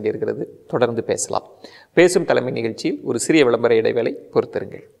பேச வேண்டியிருக்கிறது. தொடர்ந்து பேசலாம். பேசும் தலைமை நிகழ்ச்சியில் ஒரு சிறிய விளம்பர இடைவேளை,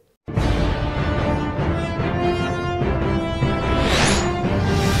 பொறுத்திருங்கள்.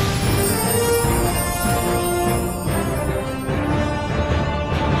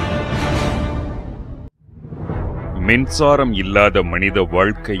 மின்சாரம் இல்லாத மனித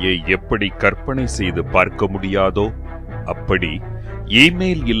வாழ்க்கையை எப்படி கற்பனை செய்து பார்க்க முடியாதோ அப்படி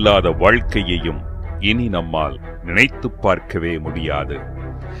இமெயில் இல்லாத வாழ்க்கையையும் இனி நம்மால் நினைத்து பார்க்கவே முடியாது.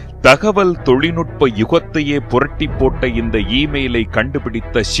 தகவல் தொழில்நுட்ப யுகத்தையே புரட்டி போட்ட இந்த இமெயிலை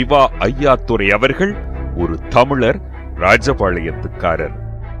கண்டுபிடித்த சிவா ஐயாத்துரை அவர்கள் ஒரு தமிழர், ராஜபாளையத்துக்காரர்.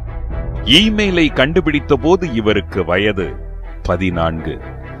 இமெயிலை கண்டுபிடித்த போது இவருக்கு வயது 14.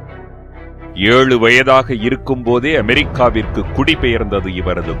 7 வயதாக இருக்கும் போதே அமெரிக்காவிற்கு குடிபெயர்ந்தது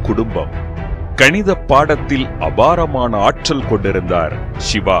இவரது குடும்பம். கணித பாடத்தில் அபாரமான ஆற்றல் கொண்டிருந்தார்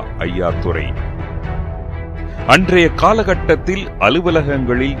சிவா ஐயாத்துரை. அன்றைய காலகட்டத்தில்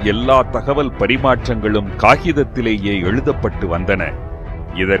அலுவலகங்களில் எல்லா தகவல் பரிமாற்றங்களும் காகிதத்திலேயே எழுதப்பட்டு வந்தன.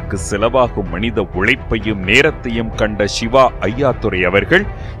 இதற்கு செலவாகும் மனித உழைப்பையும் நேரத்தையும் கண்ட சிவா ஐயாத்துரை அவர்கள்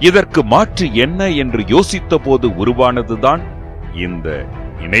இதற்கு மாற்று என்ன என்று யோசித்த போது உருவானதுதான் இந்த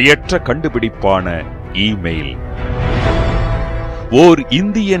இணையற்ற கண்டுபிடிப்பான இமெயில். ஓர்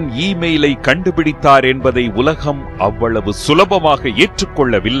இந்தியன் இமெயிலை கண்டுபிடித்தார் என்பதை உலகம் அவ்வளவு சுலபமாக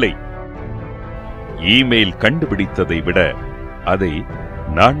ஏற்றுக்கொள்ளவில்லை. இமெயில் கண்டுபிடித்ததை விட அதை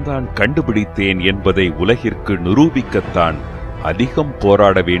நான் தான் கண்டுபிடித்தேன் என்பதை உலகிற்கு நிரூபிக்கத்தான் அதிகம்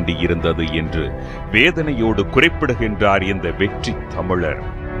போராட வேண்டியிருந்தது என்று வேதனையோடு குறிப்பிடுகின்றார் இந்த வெற்றி தமிழர்.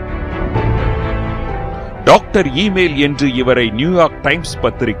 டாக்டர் இமெயில் என்று இவரை நியூயார்க் டைம்ஸ்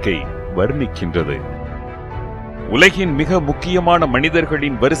பத்திரிகை வர்ணிக்கின்றது. உலகின் மிக முக்கியமான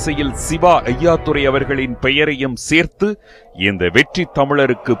மனிதர்களின் வரிசையில் சிவா ஐயாத்துரை அவர்களின் பெயரையும் சேர்த்து இந்த வெற்றி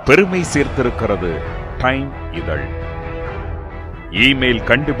தமிழருக்கு பெருமை சேர்த்திருக்கிறது டைம் இதழ். இமெயில்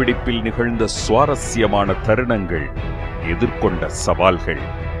கண்டுபிடிப்பில் நிகழ்ந்த சுவாரஸ்யமான தருணங்கள், எதிர்கொண்ட சவால்கள்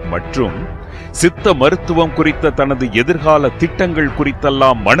மற்றும் சித்த மருத்துவம் குறித்த தனது எதிர்கால திட்டங்கள்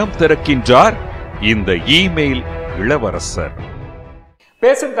குறித்தெல்லாம் மனம் திறக்கின்றார் இந்த இமெயில் இளவரசர்.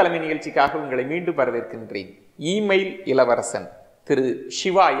 பேசும் தலைமை நிகழ்ச்சிக்காக உங்களை மீண்டும் வரவேற்கின்றேன். இமெயில் இளவரசன் திரு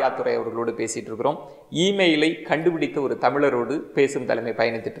சிவா ஐயாத்துரை அவர்களோடு பேசிட்டு இருக்கிறோம். இமெயிலை கண்டுபிடித்த ஒரு தமிழரோடு பேசும் தலைமை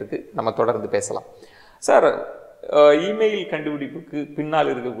பயணித்துட்டு இருக்கு. நம்ம தொடர்ந்து பேசலாம். சார், இமெயில் கண்டுபிடிப்புக்கு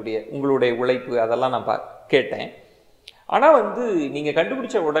பின்னால் இருக்கக்கூடிய உங்களுடைய உழைப்பு அதெல்லாம் நான் கேட்டேன். ஆனால் நீங்கள்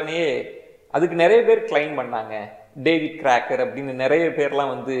கண்டுபிடிச்ச உடனே அதுக்கு நிறைய பேர் கிளைம் பண்ணாங்க. டேவிட் கிராக்கர் அப்படின்னு நிறைய பேர்லாம்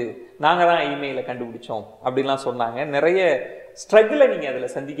நாங்கள் தான் இமெயிலை கண்டுபிடிச்சோம் அப்படின்லாம் சொன்னாங்க. நிறைய ஸ்ட்ரகிளை நீங்கள்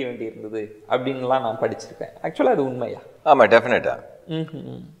அதில் சந்திக்க வேண்டியிருந்தது அப்படின்லாம் நான் படிச்சிருக்கேன். ஆக்சுவலாக அது உண்மையா? ஆமாம், டெஃபினட்டா.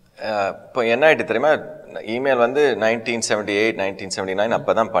 இப்போ என்ன ஆகிட்டு தெரியுமா, இமெயில் 1978 1979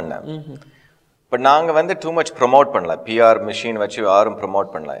 அப்போ தான் பண்ணேன். பட் நாங்கள் டூ மச் ப்ரொமோட் பண்ணல. பிஆர் மிஷின் வச்சு யாரும்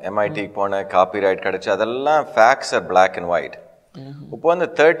ப்ரொமோட் பண்ணல. எம்ஐடிக்கு போன, காப்பிரைட் கிடச்சி, அதெல்லாம் facts or black and white. இப்போ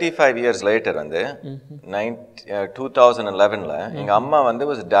 35 years later 2011 எங்க அம்மா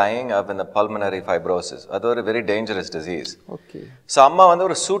was dying of in the pulmonary fibrosis. அது ஒரு very dangerous disease. ஸோ அம்மா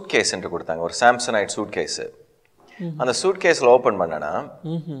ஒரு சூட் கேஸ் என்று கொடுத்தாங்க, ஒரு சாம்சனைட் சூட் கேஸ். அந்த சூட் கேஸில் ஓப்பன் பண்ணனா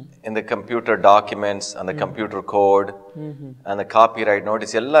இந்த கம்ப்யூட்டர் டாக்குமெண்ட்ஸ், அந்த கம்ப்யூட்டர் கோட், அந்த காப்பிரைட்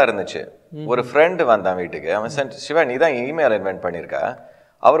நோட்டீஸ் எல்லாம் இருந்துச்சு. ஒரு ஃப்ரெண்டு வந்தான் வீட்டுக்கு. அவன் சிவா நீ தான் இமெயில் இன்வென்ட் பண்ணியிருக்கா.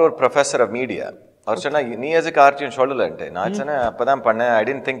 அவர் ஒரு ப்ரொஃபஸர் ஆஃப் மீடியா. அவர் சொன்னா நீ எதுக்கு ஆர்டியும் சொல்லலன்ட்டு. நான் சொன்னேன் அப்பதான் பண்ணேன், I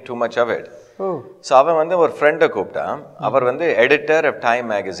tend think too much of it. So அவன் வந்து ஒரு ஃப்ரெண்டை கூப்பிட்டான். அவர் வந்து editor of Time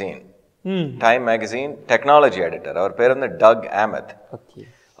magazine, Time magazine technology editor. அவர் பேர் வந்து டக் ஆமத்.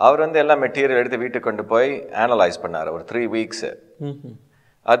 அவர் வந்து எல்லா மெட்டீரியல் எடுத்து வீட்டுக்கு கொண்டு போய் அனலைஸ் பண்ணார் ஒரு 3 weeks.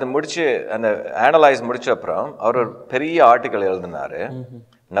 அது முடிச்சு அந்த அனலைஸ் முடிச்ச அப்புறம் அவர் ஒரு பெரிய ஆர்டிக்கல் எழுதினாரு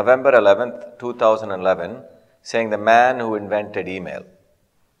November 11th 2011 saying the man who invented email.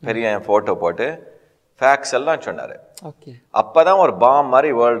 பெரிய போட்டோ போட்டு ஃபேக்ஸ் எல்லாம் சொன்னாரு. அப்பதான் ஒரு பாம் மாதிரி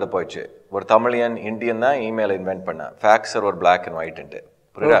வேர்ல்டு போயிடுச்சு. ஒரு தமிழியன் இந்தியன் தான் இமெயில் இன்வென்ட் பண்ண. ஃபேக்ஸர் ஒரு பிளாக் அண்ட் ஒயிட்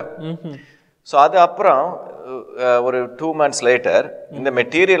புரியுதா? ஸோ அது அப்புறம் ஒரு 2 months லேட்டர் இந்த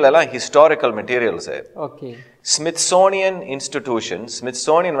மெட்டீரியல் எல்லாம் historical materials. Smithsonian institution,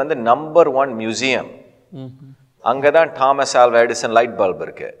 Smithsonian வந்து நம்பர் 1 மியூசியம். அங்கதான் Thomas Alva Edison light bulb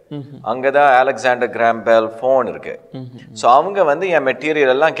இருக்கு, அங்கதான் அலெக்சாண்டர் கிராம் பெல் போன் இருக்கு. ஸோ அவங்க வந்து என்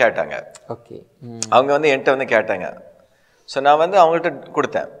மெட்டீரியல் எல்லாம் கேட்டாங்க. அவங்க வந்து என்கிட்ட வந்து கேட்டாங்க. ஸோ நான் வந்து அவங்கள்ட்ட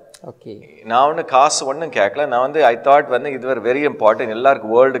கொடுத்தேன். நான் ஒன்றும் காசு ஒன்றும் கேட்கல. நான் வந்து ஐ தாட் வந்து இது ஒரு வெரி இம்பார்ட்டன்ட்,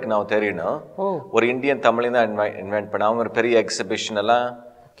 எல்லாருக்கும் வேர்ல்டுக்கு நான் தெரியணும். ஒரு இந்தியன் தமிழையும் தான் இன்வென்ட் பண்ண. அவங்க ஒரு பெரிய எக்ஸிபிஷன் எல்லாம்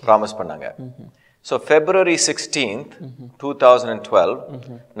ப்ராமிஸ் பண்ணாங்க. ஸோ February 16th 2012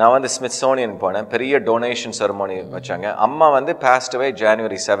 நான் வந்து ஸ்மித்சோனியன் போனேன். பெரிய டொனேஷன் செரமோனி வச்சாங்க. அம்மா வந்து passed away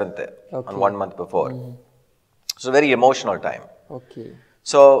January 7th, on 1 month before. So very emotional time.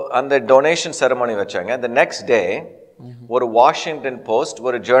 So அந்த டொனேஷன் செரமோனி வச்சாங்க. The next day ஒரு வாஷிங்டன் போஸ்ட்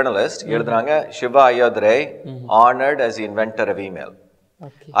ஒரு ஜேர்னலிஸ்ட் எழுதுறாங்க, Shiva Ayyadurai honored as the inventor of email.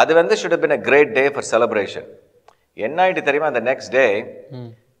 அது வந்து should have been a great day for celebration. என்ன ஆயிட்டு தெரியுமா? அந்த நெக்ஸ்ட் டே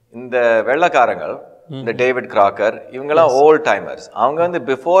இந்த வெள்ளக்காரங்கள், இந்த டேவிட் கிராக்கர், இவங்கெல்லாம் ஓல்ட் டைமர்ஸ். அவங்க வந்து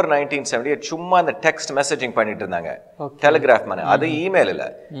பிஃபோர் 1970 சும்மா இந்த டெக்ஸ்ட் மெசேஜிங் பண்ணிட்டு இருந்தாங்க, டெலிகிராஃப் பண்ண. அது இமெயில் இல்ல.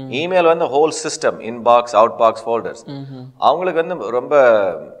 இமெயில் வந்து whole system, inbox, out box, folders. அவங்களுக்கு வந்து ரொம்ப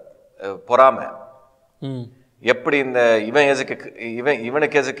பொறாமை. எப்படி இந்த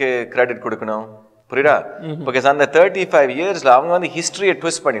இவனுக்கு எதுக்கு கிரெடிட் கொடுக்கணும், புரியுதா? பிகாஸ் அந்த 35 yearsல அவங்க வந்து ஹிஸ்டரியை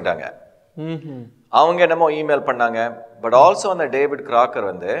ட்விஸ்ட் பண்ணிட்டாங்க. அவங்க என்னமோ இமெயில் பண்ணாங்க. பட் ஆல்சோ அந்த டேவிட் கிராக்கர்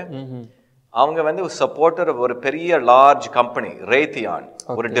வந்து அவங்க வந்து சப்போர்ட்டர் ஒரு பெரிய லார்ஜ் கம்பெனி, ரேத்தியான்,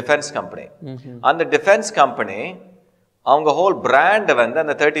 ஒரு டிஃபென்ஸ் கம்பெனி. அந்த டிஃபென்ஸ் கம்பெனி அவங்க ஹோல் பிராண்டை வந்து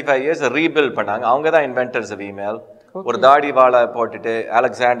அந்த 35 years ரீபில்ட் பண்ணாங்க. அவங்க தான் இன்வென்டர்ஸ் ஆஃப் இமெயில். ஒரு தாடி வாழை போட்டுட்டு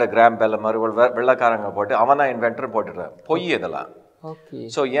அலெக்சாண்டர் கிராம் பெல் மாதிரி ஒரு வெள்ளக்காரங்க போட்டு அவன் தான் இன்வென்டர் போட்டுடுறேன். பொய் இதெல்லாம்.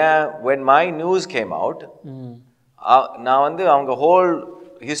 ஸோ ஏன் when my news came out, நான் வந்து அவங்க ஹோல்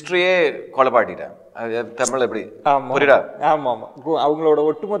ஹிஸ்டரியே கொலைப்பாட்டிட்டேன். தமிழ் எப்படி புரியுதா? ஆமா ஆமா, அவங்களோட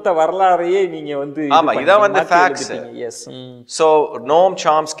ஒட்டுமொத்த வரலாறையே நீங்க வந்து ஆமா இதான் வந்து ஃபேக்ட்ஸ். சோ நோம்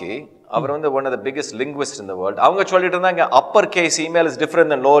சாம்ஸ்கி, அவர் வந்து one of the biggest linguists in the world. அவங்க சொல்லிட்டு இருந்தாங்க upper case email is different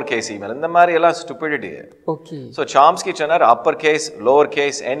than lower case email. இந்த மாதிரி எல்லாம் stupidity. So Chomsky சொன்னார் upper case, lower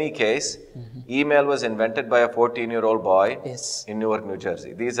case, any case, email was invented by a 14-year-old boy in Newark, New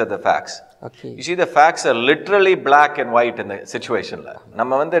Jersey. These are the facts. You see, the facts are literally black and white in the situation.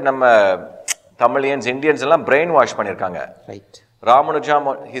 நம்ம வந்து நம்ம Tamilians, Indians எல்லாம் brain wash பண்ணிருக்காங்க. ராமானுஜம்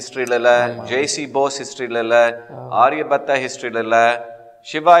ஹிஸ்டரியில இல்ல, ஜேசி போஸ் ஹிஸ்டரியில இல்ல, ஆரியபத்தா ஹிஸ்டரியில இல்ல,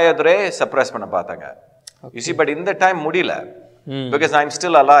 சிவாயதுரே suppress பண்ண பார்த்தாங்க. You see, but இந்த டைம் முடியல. Because I'm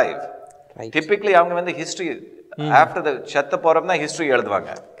still alive. Typically அவங்க வந்து ஹிஸ்டரி ஆஃப்டர் த செத்த போறப்ப தான் ஹிஸ்டரி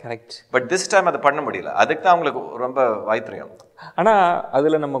எழுதுவாங்க. கரெக்ட். பட் திஸ் டைம் அதை பண்ண முடியல. அதுக்கு தான் அவங்களுக்கு ரொம்ப வைத்தியம். ஆனா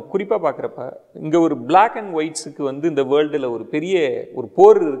அதுல நம்ம குறிப்பா பாக்குறப்ப இங்க ஒரு பிளாக் அண்ட் ஒயிட்ஸுக்கு வந்து இந்த வேர்ல்டுல ஒரு பெரிய ஒரு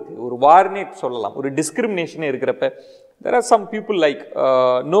போர் இருக்கு, ஒரு வார்னே சொல்லலாம், ஒரு டிஸ்கிரிமினேஷனே இருக்கிறப்ப there are some people like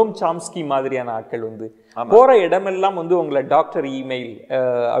நோம் Chomsky மாதிரியான ஆட்கள் வந்து போற இடமெல்லாம் வந்து உங்களை டாக்டர் இமெயில்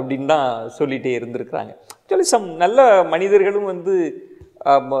அப்படின்னு தான் சொல்லிட்டே இருந்திருக்கிறாங்க. ஆக்சுவலி சம் நல்ல மனிதர்களும் வந்து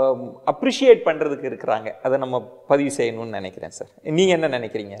அப்ரிஷியேட் பண்றதுக்கு இருக்கிறாங்க. அதை நம்ம பதிவு செய்யணும்னு நினைக்கிறேன் சார். நீங்க என்ன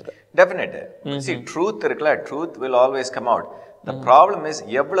நினைக்கிறீங்க? டெஃபினெட். see truth இருக்குல்ல, truth will always come out. The problem is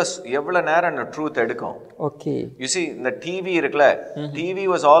எவ்வளவு நேரம் அந்த ட்ரூத் எடுக்கும். Okay. You see, இந்த டிவி இருக்குல்ல, TV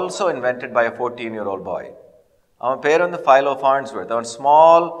was also invented by a 14-year-old boy. அவன் பேர் வந்து ஃபைலோ ஃபார்ன்ஸ்வர்த். அவன்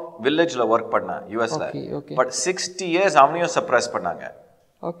ஸ்மால் வில்லேஜ்ல ஒர்க் பண்ணான் யூஎஸ்ல. பட் 60 years அவனையும் சப்ரஸ் பண்ணாங்க.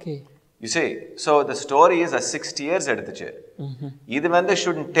 Okay. You see, so the story is a 60 years எடுத்துச்சு. இது வந்து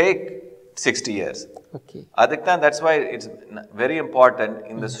shouldn't take 60 years. Okay. அதுக்கு தான், that's why it's very important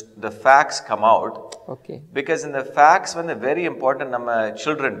in the facts come out. Okay. Because in the facts வந்து very important நம்ம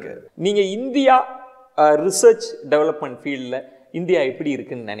childrenக்கு. நீங்க India research development ஃபீல்ட்ல India எப்படி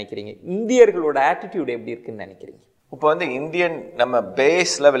இருக்குன்னு நினைக்கிறீங்க? இந்தியர்களோட ஆட்டிடியூட் எப்படி இருக்குன்னு நினைக்கிறீங்க? இப்போ வந்து இந்தியன் நம்ம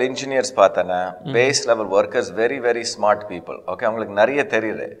பேஸ் லெவல் இன்ஜினியர்ஸ் பார்த்தோன்னா base level workers very very smart people. Okay, அவங்களுக்கு நிறைய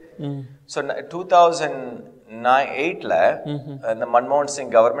தெரியுது. ஸோ 2008ல் இந்த மன்மோகன்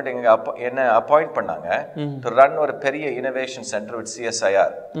சிங் கவர்மெண்ட் என்ன அப்பாயிண்ட் பண்ணாங்க டு ரன் ஒரு பெரிய இனோவேஷன் சென்டர் வித்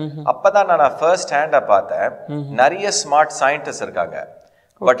CSIR. அப்பதான் நான் ஃபர்ஸ்ட் ஹேண்டா பார்த்தேன் நிறைய ஸ்மார்ட் சயின்டிஸ்ட் இருக்காங்க.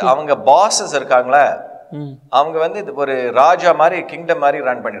 பட் அவங்க பாஸஸ் இருக்காங்களா, அவங்க வந்து இது ஒரு ராஜா மாதிரி கிங்டம் மாதிரி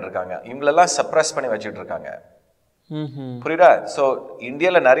ரன் பண்ணிட்டு இருக்காங்க. இவங்களெல்லாம் சப்ரஸ் பண்ணி வச்சுட்டு இருக்காங்க. புரியுதா? ஸோ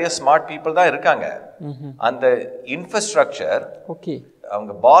இந்தியால நிறைய ஸ்மார்ட் பீப்புள் தான் இருக்காங்க. அந்த இன்ஃப்ராஸ்ட்ரக்சர்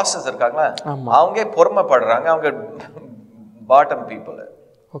அவங்க பாஸஸ் இருக்காங்களா, அவங்க பொறுமைப்படுறாங்க, அவங்க பாட்டம் பீப்புள்.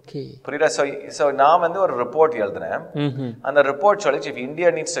 புரியுதா? ஸோ நான் வந்து ஒரு ரிப்போர்ட் எழுதுனேன். அந்த ரிப்போர்ட் சொல்லிச்சு if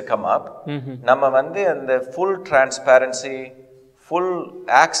India needs to come up, நம்ம வந்து அந்த ஃபுல் டிரான்ஸ்பேரன்சி ஃபுல்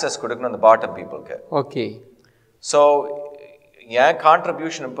ஆக்சஸ் கொடுக்கணும் அந்த பாட்டம் பீப்புளுக்கு. ஓகே, ஸோ என்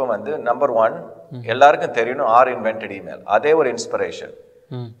கான்ட்ரிபியூஷன் இப்போ வந்து நம்பர் 1 எல்லாருக்கும் தெரியணும் ஆர் இன்வென்டட் இமெயில், அதே ஒரு இன்ஸ்பிரேஷன்.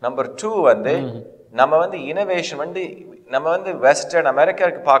 நம்பர் 2 வந்து நம்ம வந்து இனோவேஷன் வந்து நம்ம வந்து வெஸ்டர்ன்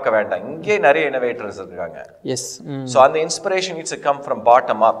அமெரிக்காவுக்கு பார்க்க வேண்டாம், இங்கே நிறைய இனோவேட்டர்ஸ் இருக்காங்க. எஸ், ஸோ அந்த inspiration it's come from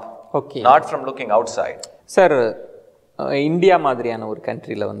bottom up, not from looking out side. Sir, India மாதிரியான ஒரு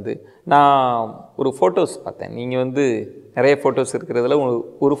கண்ட்ரியில் வந்து நான் ஒரு ஃபோட்டோஸ் பார்த்தேன். நீங்கள் வந்து நிறைய ஃபோட்டோஸ் இருக்கிறதுல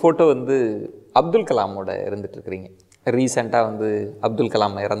ஒரு ஃபோட்டோ வந்து அப்துல் கலாமோட இருந்துட்டு இருக்கிறீங்க. ரீசெண்டாக வந்து அப்துல்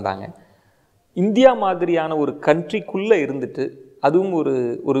கலாம் இறந்தாங்க. இந்தியா மாதிரியான ஒரு கண்ட்ரிக்குள்ளே இருந்துட்டு, அதுவும்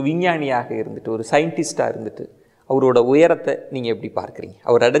ஒரு விஞ்ஞானியாக இருந்துட்டு, ஒரு சயின்டிஸ்டாக இருந்துட்டு, அவரோட உயரத்தை நீங்கள் எப்படி பார்க்குறீங்க?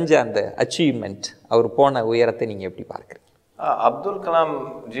 அவர் அடைஞ்ச அந்த அச்சீவ்மெண்ட், அவர் போன உயரத்தை நீங்கள் எப்படி பார்க்குறீங்க? அப்துல் கலாம்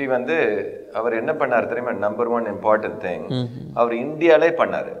ஜி வந்து அவர் என்ன பண்ணார் தெரியுமா? நம்பர் 1 இம்பார்ட்டன்ட் திங், அவர் இந்தியாலே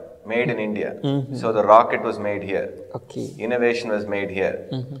பண்ணாரு. Made in India. So the rocket was made here. Okay. Innovation was made here.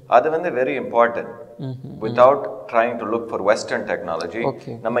 அது வந்து very important. Without trying to look for Western technology,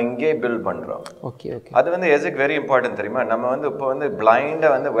 நம்ம இங்கே பில்ட் பண்றோம். அது வந்து எதுக்கு வெரி இம்பார்ட்டன்ட் தெரியுமா? நம்ம வந்து இப்போ வந்து பிளைண்டா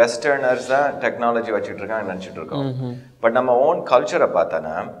வந்து வெஸ்டர்னர்ஸ் தான் டெக்னாலஜி வச்சுட்டு இருக்காங்க நினைச்சிட்டு இருக்கோம். பட் நம்ம ஓன் கல்ச்சரை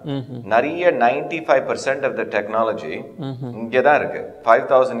பார்த்தானா நிறைய 95% ஆஃப் த டெக்னாலஜி இங்கே தான் இருக்கு.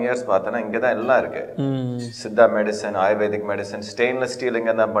 5000 இயர்ஸ் பார்த்தோன்னா இங்கே தான் எல்லாம் இருக்கு. Siddha medicine, ayurvedic medicine, stainless steel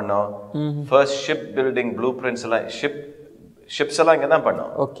இங்கே தான் பண்ணோம். First ship building blue prints எல்லாம் ஷிப்ஸ் எல்லாம் இங்கே தான்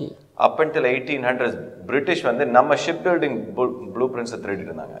பண்ணோம். Okay, up until 1800s British வந்து நம்ம ஷிப் பில்டிங் ப்ளூ பிரிண்ட்ஸ்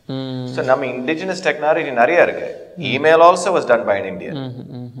திருடிட்டு இருந்தாங்க. ஸோ நம்ம இண்டிஜினஸ் டெக்னாலஜி நிறைய இருக்கு. Email also was done by an Indian.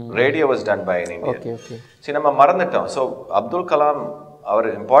 Radio was done by an Indian. சரி, நம்ம மறந்துட்டோம். ஸோ அப்துல் கலாம் அவர்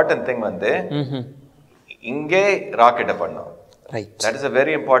இம்பார்ட்டன்ட் திங் வந்து இங்கே ராக்கெட்டை பண்ணோம். That is a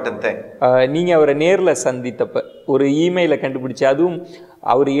very important thing. நீங்கள் அவரை நேரில் சந்தித்தப்ப ஒரு இமெயிலை கண்டுபிடிச்சி, அதுவும்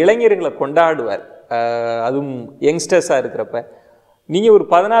அவர் இளைஞர்களை கொண்டாடுவார், அதுவும் யங்ஸ்டர்ஸாக இருக்கிறப்ப, நீங்கள் ஒரு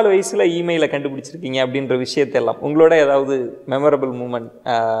 14 வயசில் இமெயிலை கண்டுபிடிச்சிருக்கீங்க அப்படின்ற விஷயத்தெல்லாம் உங்களோட ஏதாவது மெமரபிள் மூமெண்ட்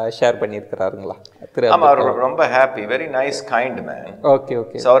ஷேர் பண்ணியிருக்கிறாருங்களா? ஆமாம், அவர் ரொம்ப happy, very nice kind man. Okay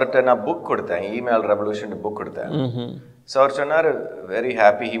okay. So அவர்கிட்ட நான் புக் கொடுத்தேன், இமெயில் ரெவல்யூஷன் புக் கொடுத்தேன். ஸோ அவர் சொன்னார் very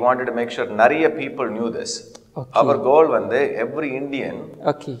happy, he wanted to make sure நிறைய பீப்புள் நியூ திஸ். அவர் கோல் வந்து every Indian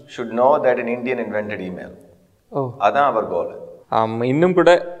should know that an Indian invented email. அதான் அவர் கோல். இன்னும்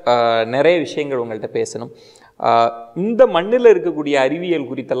கூட நிறைய விஷயங்கள் உங்கள்கிட்ட பேசணும். இந்த மண்ணில் இருக்கக்கூடிய அறிவியல்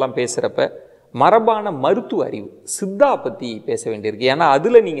குறித்தெல்லாம் பேசுகிறப்ப மரபான மருத்துவ அறிவு சித்தா பற்றி பேச வேண்டியிருக்கு. ஏன்னா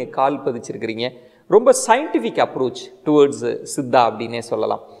அதில் நீங்கள் கால் பதிச்சிருக்கிறீங்க. ரொம்ப சயின்டிஃபிக் அப்ரோச் டுவர்ட்ஸ் சித்தா அப்படின்னே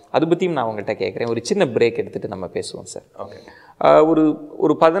சொல்லலாம். அதை பற்றியும் நான் உங்கள்கிட்ட கேட்குறேன். ஒரு சின்ன பிரேக் எடுத்துகிட்டு நம்ம பேசுவோம் சார். ஓகே.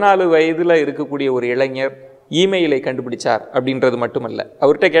 ஒரு 14 வயதில் இருக்கக்கூடிய ஒரு இளைஞர் இமெயிலை கண்டுபிடிச்சார் அப்படின்றது மட்டுமல்ல,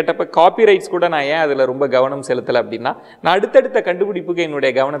 அவர்கிட்ட கேட்டப்ப காப்பிரைட்ஸ் கூட நான் ஏன் அதில் ரொம்ப கவனம் செலுத்தலை அப்படின்னா, நான் அடுத்தடுத்த கண்டுபிடிப்புக்கு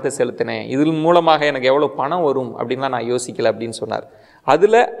என்னுடைய கவனத்தை செலுத்தினேன், இதன் மூலமாக எனக்கு எவ்வளோ பணம் வரும் அப்படின்லாம் நான் யோசிக்கலை அப்படின்னு சொன்னார்.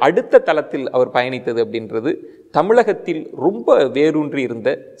 அதில் அடுத்த தளத்தில் அவர் பயணித்தது அப்படின்றது தமிழகத்தில் ரொம்ப வேரூன்றி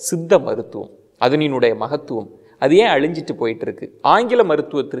இருந்த சித்த மருத்துவம், அதனினுடைய மகத்துவம், அது ஏன் அழிஞ்சிட்டு போயிட்டு இருக்கு, ஆங்கில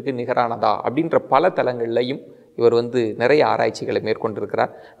மருத்துவத்திற்கு நிகரானதா அப்படின்ற பல தளங்கள்லையும் இவர் வந்து நிறைய ஆராய்ச்சிகளை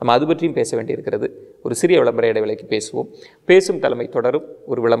மேற்கொண்டிருக்கிறார். நம்ம அது பற்றியும் பேச வேண்டியிருக்கிறது. ஒரு சிறிய விளம்பர இடைவேளைக்கு பேசுவோம். பேசும் தலைமை தொடரும்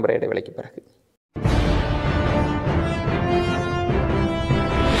ஒரு விளம்பர இடைவேளைக்கு பிறகு.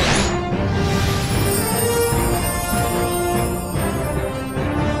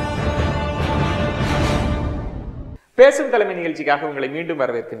 பேசும் தலைமை நிகழ்ச்சிக்காக உங்களை மீண்டும்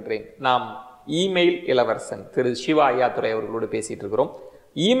வரவேற்கின்றேன். நாம் இமெயில் இளவரசன் திரு சிவா ஐயாத்துரை அவர்களோடு பேசிட்டு இருக்கிறோம்.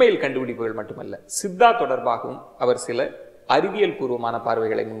 இமெயில் கண்டுபிடிப்புகள் மட்டுமல்ல, சித்தா தொடர்பாகவும் அவர் சில அறிவியல் பூர்வமான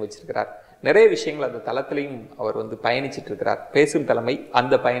பார்வைகளை முன் வச்சிருக்கிறார். நிறைய விஷயங்கள் அந்த தளத்திலையும் அவர் வந்து பயணிச்சுட்டு இருக்கிறார். பேசும் தலைமை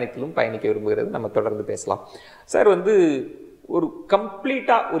அந்த பயணத்திலும் பயணிக்க விரும்புகிறது. நம்ம தொடர்ந்து பேசலாம். சார், வந்து ஒரு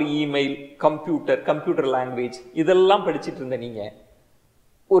கம்ப்ளீட்டாக ஒரு இமெயில், கம்ப்யூட்டர் லாங்குவேஜ் இதெல்லாம் படிச்சுட்டு இருந்த நீங்கள்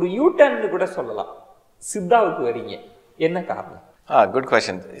ஒரு யூட்டர்ன்னு கூட சொல்லலாம், சித்தாவுக்கு வரீங்க, என்ன காரணம்? Good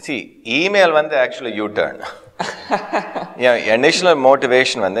question. சி, இமெயில் வந்து ஆக்சுவலி யூட்டர்ன். என் இனிஷியல்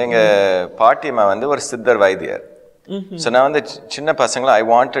மோட்டிவேஷன் வந்து எங்கள் பாட்டியம்மா வந்து ஒரு சித்தர் வைத்தியர். ஸோ நான் வந்து சின்ன பசங்களை ஐ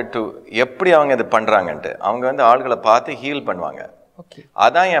வாண்டட் டு எப்படி அவங்க இது பண்ணுறாங்கன்ட்டு அவங்க வந்து ஆள்களை பார்த்து ஹீல் பண்ணுவாங்க.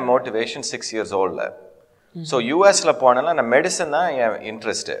 அதான் என் மோட்டிவேஷன் 6 years old. ஸோ யூஎஸில் போனால நான் மெடிசன் தான் என்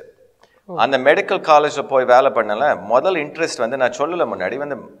இன்ட்ரெஸ்ட்டு. அந்த மெடிக்கல் காலேஜில் போய் வேலை பண்ணல முதல் இன்ட்ரெஸ்ட் வந்து நான் சொல்லலை முன்னாடி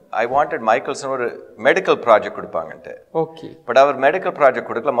வந்து ஐ வாண்டட் மைக்கேல்ஸ்னு ஒரு மெடிக்கல் ப்ராஜெக்ட் கொடுப்பாங்கன்ட்டு. பட் அவர் மெடிக்கல் ப்ராஜெக்ட்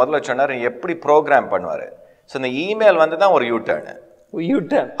கொடுக்கல. முதல்ல சொன்னார் எப்படி ப்ரோக்ராம் பண்ணுவார். ஸோ இந்த இமெயில் வந்து தான் ஒரு யூட்டர்னு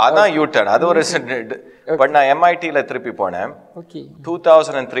அதான் யூட்டர்ன் அது ஒரு. பட் நான் எம்ஐடியில் திருப்பி போனேன்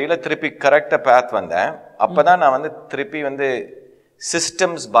 2003 திருப்பி கரெக்டாக பேத் வந்தேன். அப்போதான் நான் வந்து திருப்பி வந்து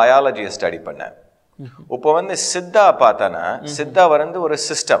சிஸ்டம்ஸ் பயாலஜியை ஸ்டடி பண்ணேன். இப்போ வந்து சித்தா பார்த்தானா சித்தா வந்து ஒரு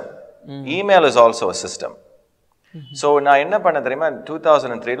system. Email is also a system. So நான் என்ன பண்ண தெரியுமா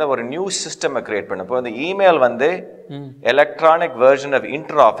 2003 ஒரு நியூ சிஸ்டம் கிரியேட் பண்ண. இப்போ இந்த இமெயில் வந்து electronic version of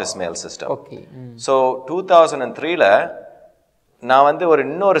inter office mail system. So 2003 நான் வந்து ஒரு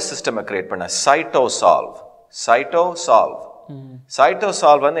இன்னொரு சிஸ்டம் கிரியேட் பண்ணேன் சைட்டோசால்வ்.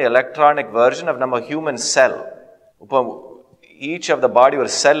 சைட்டோசால்வ் வந்து எலக்ட்ரானிக் வெர்ஷன் ஆஃப் நம்ம ஹியூமன் செல். இப்போ ஈச் ஆஃப் த பாடி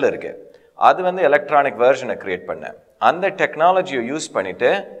ஒரு செல் இருக்கு. அது வந்து எலக்ட்ரானிக் வெர்ஷனை கிரியேட் பண்ணேன். அந்த டெக்னாலஜியை யூஸ்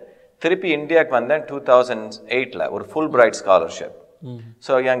பண்ணிட்டு திருப்பி இந்தியாவுக்கு வந்தேன் 2008 ஒரு ஃபுல் பிரைட் ஸ்காலர்ஷிப்.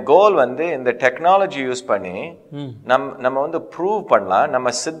 ஸோ என் கோல் வந்து இந்த டெக்னாலஜி யூஸ் பண்ணி நம்ம வந்து ப்ரூவ் பண்ணலாம் நம்ம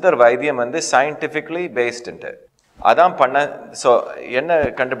சித்தர் வைத்தியம் வந்து சயின்டிஃபிக்லி பேஸ்டுன்ட்டு அதான் பண்ண. ஸோ என்ன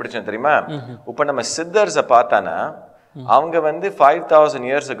கண்டுபிடிச்சோம் தெரியுமா? இப்போ நம்ம சித்தர்ஸை பார்த்தானா அவங்க வந்து 5000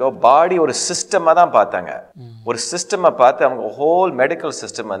 years ago பாடி ஒரு சிஸ்டமாக தான் பார்த்தாங்க. ஒரு சிஸ்டமை பார்த்து அவங்க ஹோல் மெடிக்கல்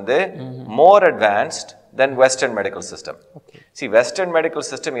சிஸ்டம் வந்து மோர் அட்வான்ஸ்ட் தென் western medical system. Western medical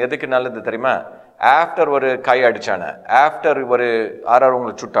system எதுக்கு நல்லது தெரியுமா? ஆஃப்டர் ஒரு கை அடிச்சான ஆஃப்டர் ஒரு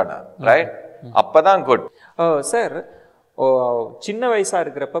உங்களுக்கு சுட்டானா ரைட் அப்பதான் குட். சார் சின்ன வயசா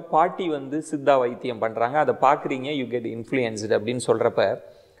இருக்கிறப்ப பாட்டி வந்து சித்தா வைத்தியம் பண்றாங்க, அதை பாக்குறீங்க, யூ கெட் இன்ஃப்ளூயன்ஸ்டு அப்படின்னு சொல்றப்ப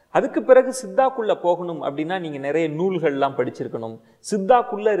அதுக்கு பிறகு சித்தாக்குள்ள போகணும் அப்படின்னா நீங்க நிறைய நூல்கள்லாம் படிச்சிருக்கணும்.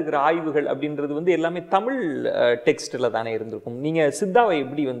 சித்தாக்குள்ள இருக்கிற ஆய்வுகள் அப்படின்றது வந்து எல்லாமே தமிழ் டெக்ஸ்ட்ல தானே இருந்திருக்கும். நீங்க சித்தாவை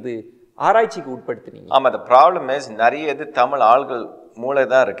எப்படி வந்து ஆராய்ச்சிக்கு உட்படுத்தினீங்க? ஆமா, the problem is நிறைய இது தமிழ் ஆள்கள் மூளை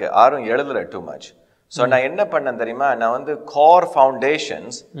தான் இருக்கு, யாரும் எழுதல too much. ஸோ நான் என்ன பண்ணேன் தெரியுமா? நான் வந்து கோர்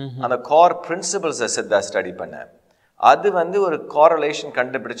ஃபவுண்டேஷன்ஸ் அந்த கோர் பிரின்சிபல்ஸை சித்தா ஸ்டடி பண்ணேன். அது வந்து ஒரு கோரலேஷன்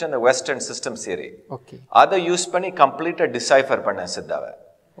கண்டுபிடிச்சு அந்த வெஸ்டர்ன் சிஸ்டம் தியரி அதை யூஸ் பண்ணி கம்ப்ளீட்டா டிசைஃபர் பண்ண சித்தாவை.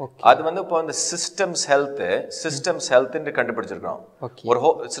 அது வந்து இப்போ வந்து சிஸ்டம்ஸ் ஹெல்த்ன்னு கண்டுபிடிச்சிருக்கோம். ஒரு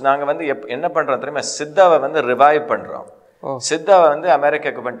நாங்க வந்து என்ன பண்றோம் தெரியுமா? சித்தாவை வந்து ரிவைவ் பண்றோம். சித்தாவை வந்து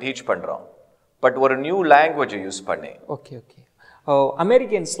அமெரிக்காவுக்கு டீச் பண்றோம், பட் ஒரு நியூ லாங்குவேஜை யூஸ் பண்ணி.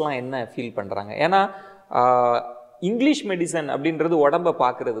 அமெரிக்கன்ஸ்லாம் என்ன ஃபீல் பண்றாங்க? ஏன்னா இங்கிலீஷ் மெடிசன் அப்படின்றது உடம்பை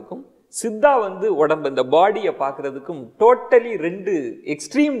பார்க்கறதுக்கும் சித்தா வந்து உடம்பு இந்த பாடியை பார்க்கறதுக்கும் டோட்டலி ரெண்டு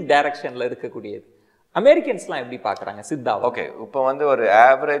எக்ஸ்ட்ரீம் டைரக்ஷன்ல இருக்கக்கூடியது. அமெரிக்கன்ஸ்லாம் எப்படி பார்க்குறாங்க சித்தா? ஓகே, இப்போ வந்து ஒரு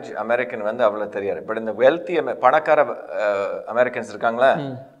ஆவரேஜ் அமெரிக்கன் வந்து அவ்வளோ தெரியாது. பட் இந்த வெல்த்தி பணக்கார அமெரிக்கன்ஸ் இருக்காங்களா,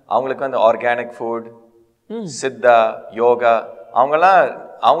 அவங்களுக்கு வந்து ஆர்கானிக் ஃபுட், சித்தா, யோகா,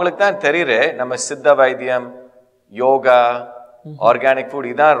 அவங்களுக்கு தான் தெரியுது நம்ம சித்த வைத்தியம், யோகா, ஆர்கானிக்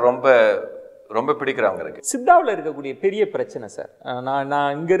ஃபுட் இதான் ரொம்ப ரொம்ப பிடிக்கிறவங்க இருக்கு. சித்தாவில் இருக்கக்கூடிய பெரிய பிரச்சனை சார்,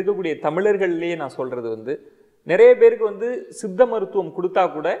 நான் இங்கே இருக்கக்கூடிய தமிழர்கள்லேயே நான் சொல்றது வந்து நிறைய பேருக்கு வந்து சித்த மருத்துவம் கொடுத்தா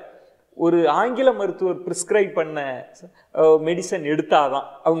கூட ஒரு ஆங்கில மருத்துவர் பிரிஸ்கிரைப் பண்ண மெடிசன் எடுத்தாதான்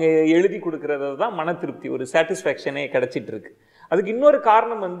அவங்க எழுதி கொடுக்கறது தான் மன திருப்தி, ஒரு சாட்டிஸ்ஃபேக்ஷனே கிடைச்சிட்டு இருக்கு. அதுக்கு இன்னொரு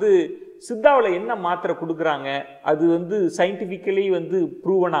காரணம் வந்து சித்தாவில் என்ன மாத்திரை கொடுக்குறாங்க, அது வந்து சயின்டிஃபிக்கலி வந்து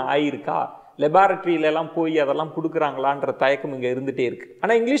ப்ரூவனா ஆயிருக்கா, லெபார்டரியிலலாம் போய் அதெல்லாம் கொடுக்குறாங்களான்ற தயக்கம் இங்கே இருந்துகிட்டே இருக்கு.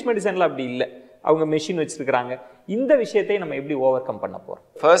 ஆனால் இங்கிலீஷ் மெடிசனில் அப்படி இல்லை, அவங்க மெஷின் வச்சிருக்கிறாங்க. இந்த விஷயத்தை நம்ம எப்படி ஓவர் கம் பண்ண போகிறோம்?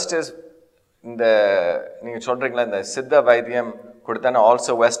 ஃபர்ஸ்ட் இஸ் இந்த நீங்கள் சொல்கிறீங்களா இந்த சித்த வைத்தியம் கொடுத்தானே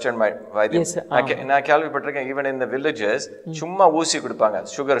ஆல்சோ வெஸ்டர்ன் வைத்தியம். நான் கேள்விப்பட்டிருக்கேன் ஈவன் இந்த வில்லேஜஸ் சும்மா ஊசி கொடுப்பாங்க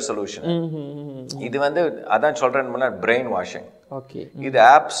சுகர் சொல்யூஷன். இது வந்து அதான் சொல்றேன்னு பிரெயின் வாஷிங். இது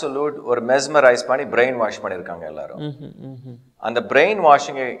அப்சல்யூட் ஒரு மெஸ்மரைஸ் பண்ணி பிரெயின் வாஷ் பண்ணிருக்காங்க எல்லாரும். அந்த பிரெயின்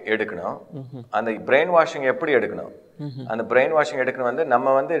வாஷிங்கை எடுக்கணும். அந்த பிரெயின் வாஷிங் எப்படி எடுக்கணும்? அந்த பிரெயின் வாஷிங் எடுக்கணும் வந்து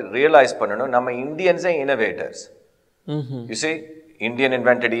நம்ம வந்து ரியலைஸ் பண்ணணும் நம்ம இந்தியன்ஸே innovators. You see, Indian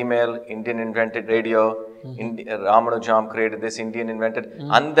invented email, Indian invented radio, Ramanujan created this, Indian invented.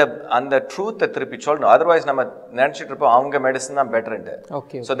 அந்த ட்ரூத்தை திருப்பி சொல்லணும். அதர்வைஸ் நம்ம நினைச்சிட்டு இருப்போம் அவங்க மெடிசன் தான் பெட்டர்ன்ட்டு.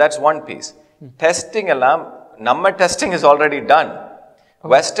 So that's one piece. Testing எல்லாம் நம்ம testing is already done.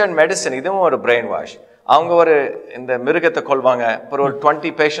 Western medicine இதுவும் ஒரு பிரெயின் வாஷ். அவங்க ஒரு இந்த மிருகத்தை கொள்வாங்க, அப்புறம் ஒரு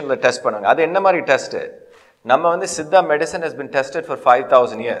 20 பேஷண்ட்ல டெஸ்ட் பண்ணுவாங்க. அது என்ன மாதிரி டெஸ்ட்? நம்ம வந்து Siddha medicine has been tested for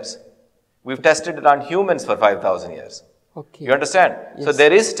 5000 years. We've tested it on humans for 5000 years. You understand? Yes. So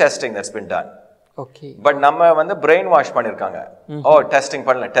there is testing that's been done. Okay. But நம்ம வந்து பிரெயின் வாஷ் பண்ணிருக்காங்க. ஓ டெஸ்டிங்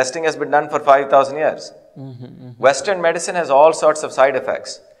பண்ணல, testing has been done for 5000 years. Western medicine has all sorts of side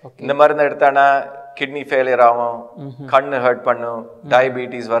effects. இந்த மருந்து எடுத்தானா kidney failure ஆகும், கண்ணு hurt பண்ணும்,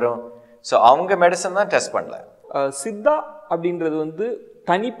 diabetes வரும். ஸோ அவங்க மெடிசன் தான் டெஸ்ட் பண்ணல. சித்தா அப்படின்றது வந்து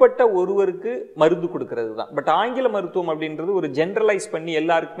தனிப்பட்ட ஒருவருக்கு மருந்து கொடுக்கறது தான். பட் ஆங்கில மருத்துவம் அப்படின்றது ஒரு ஜெனரலைஸ் பண்ணி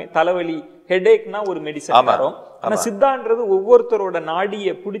எல்லாருக்குமே தலைவலி ஹெடேக்னா ஒரு மெடிசன் தரும். ஆனா சித்தான்றது ஒவ்வொருத்தரோட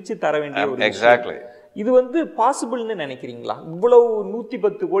நாடியை பிடிச்சு தர வேண்டிய ஒரு எக்ஸாக்ட்லி. இது வந்து பாசிபிள்னு நினைக்கிறீங்களா? இவ்வளவு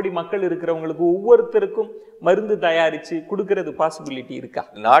 110 கோடி மக்கள் இருக்கிறவங்களுக்கு ஒவ்வொருத்தருக்கும் மருந்து தயாரிச்சு கொடுக்கறது பாசிபிலிட்டி இருக்கா?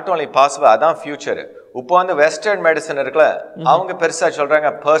 நாட் ஓன்லி பாசிபிள், அதான் ஃபியூச்சர். இப்போ வந்து வெஸ்டர்ன் மெடிசன் இருக்குல்ல, அவங்க பெருசா சொல்றாங்க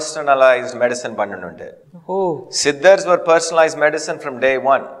personalised medicine பண்ணணும்ட்டு. O, siddhars were personalized medicine from day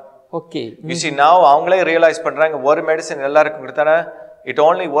one. Okay. You see now அவங்களே ரியலைஸ் பண்றாங்க ஒரு மெடிசன் எல்லாருக்கும் கொடுத்தானா it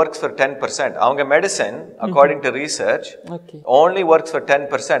only works for 10%. அவங்க medicine according to research only works for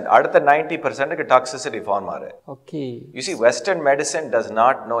 10%. அடுத்த 90% க்கு டாக்ஸிசிட்டி ஃபார்ம் ஆகுது. Okay. You see western medicine does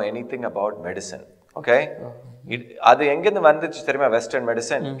not know anything about medicine. Okay? அது எங்கிருந்து வந்துச்சு தெரியுமா? Western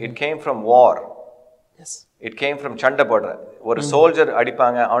medicine it came from war. Yes. It came from சண்டை போடுற ஒரு சோல்ஜர்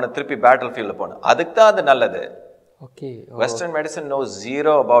அடிப்பாங்க, அவனை திருப்பி பேட்டில் ஃபீல்ட்ல போன, அதுக்கு தான் அது நல்லது. Okay. Western medicine knows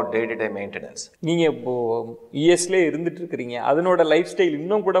zero about day to day maintenance. நீங்க இப்போ யூஎஸ்ல இருந்துட்டு இருக்கீங்க, அதனோட லைஃப் ஸ்டைல்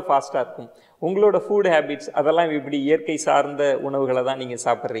இன்னும் கூட ஃபாஸ்டா இருக்கும். உங்களோட ஃபுட் ஹேபிட்ஸ் அதெல்லாம் எப்படி இயற்கை சார்ந்த உணவுகளை தான் நீங்க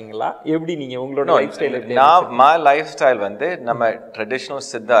சாப்பிடுறீங்களா? எப்படி நீங்க உங்களோட லைஃப் ஸ்டைல் எப்படி? நான் my lifestyle வந்து நம்ம traditional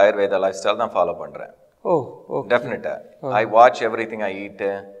Siddha Ayurveda life style தான் ஃபாலோ பண்றேன். ஓ, டெஃபினட்டா. I watch everything I eat.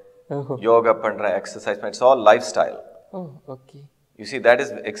 Yoga பண்றேன், எக்ஸசைஸ் பண்றேன். It's all lifestyle. O, okay. You see that is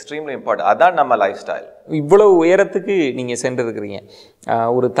extremely important. அதான் நம்ம லைஃப் ஸ்டைல். இவ்வளவு உயரத்துக்கு நீங்க சென்றிருக்கிறீங்க.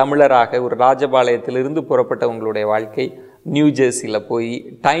 ஒரு தமிழராக ஒரு ராஜபாளையத்திலிருந்து புறப்பட்ட உங்களுடைய வாழ்க்கை நியூ ஜெர்சியில் போய்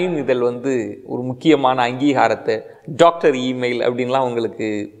டைம் இதழ் வந்து ஒரு முக்கியமான அங்கீகாரத்தை, டாக்டர் இமெயில் அப்படின்லாம் உங்களுக்கு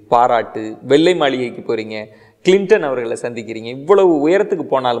பாராட்டு, வெள்ளை மாளிகைக்கு போகிறீங்க, கிளின்டன் அவர்களை சந்திக்கிறீங்க. இவ்வளவு உயரத்துக்கு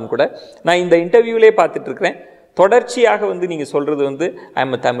போனாலும் கூட நான் இந்த இன்டர்வியூலே பார்த்துட்டு இருக்கிறேன், தொடர்ச்சியாக வந்து நீங்கள் சொல்கிறது வந்து ஐ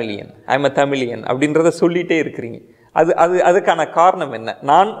எம் அ தமிழியன் அப்படின்றத சொல்லிகிட்டே இருக்கிறீங்க. அதுக்கான காரணம் என்ன?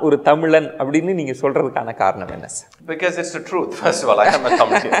 நான் ஒரு தமிழன் அப்படின்னு நீங்க சொல்றதுக்கான காரணம் என்ன sir? Because it's the truth. First of all, I am a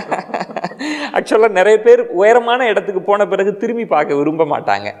Tamilian. ஆக்சுவலா நிறைய பேர் உயரமான இடத்துக்கு போன பிறகு திரும்பி பார்க்க விரும்ப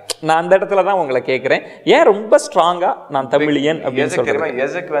மாட்டாங்க. நான் அந்த இடத்துல தான் உங்களை கேட்கிறேன், ஏன் ரொம்ப ஸ்ட்ராங்கா நான் தமிழியன் அப்படின்னு சொல்றேன்?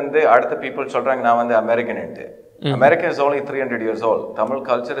 எதுக்கு வந்து அடுத்த பீப்புள் சொல்றாங்க நான் வந்து American. America is only 300 years old. Tamil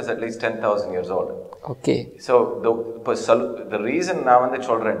culture is at least 10,000 years old. Okay. So the reason நான் வந்து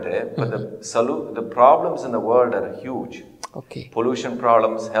சொல்றேன்ட்டு, the problems in the world are huge. Okay. Pollution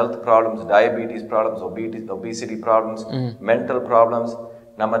problems, health problems, diabetes problems, obesity problems, mental problems.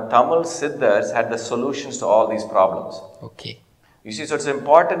 நம்ம Tamil Siddhars had the solutions to all these problems. Okay. You see, so it's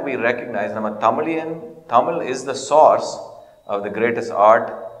important we recognize நம்ம Tamil is the source of the greatest art,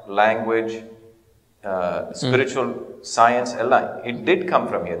 language, spiritual science. It did come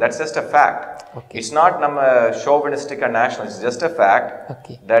from here. That's just a fact. Okay. It's not nama chauvinistic or national. It's just a fact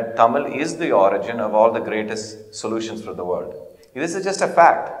that Tamil is the origin of all the greatest solutions for the world. This is just a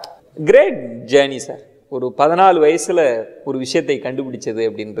fact. Great journey, sir. ஒரு 14 வயசுல ஒரு விஷயத்தை கண்டுபிடிச்சது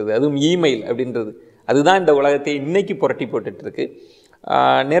அப்படின்றது, அதுவும் email அப்படின்றது, அதுதான் இந்த உலகத்தை இன்னைக்கு புரட்டி போட்டுட்டு இருக்கு.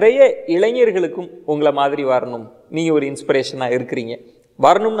 நிறைய இளைஞர்களுக்கும் உங்களை மாதிரி வரணும், நீங்கள் ஒரு இன்ஸ்பிரேஷனாக இருக்கிறீங்க,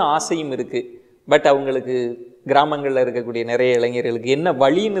 வரணும்னு ஆசையும் இருக்குது. பட் அவங்களுக்கு கிராமங்களில் இருக்கக்கூடிய நிறைய இளைஞர்களுக்கு என்ன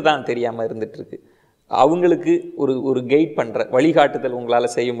வழின்னு தான் தெரியாமல் இருந்துகிட்ருக்கு. அவங்களுக்கு ஒரு கைட் பண்ணுற வழிகாட்டுதல்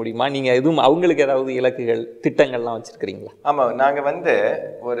உங்களால் செய்ய முடியுமா? நீங்கள் எதுவும் அவங்களுக்கு ஏதாவது இலக்குகள், திட்டங்கள்லாம் வச்சுருக்கிறீங்களா? ஆமாம், நாங்கள் வந்து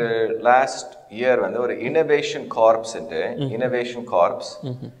ஒரு லாஸ்ட் இயர் வந்து ஒரு இனோவேஷன் கார்ப்ஸ்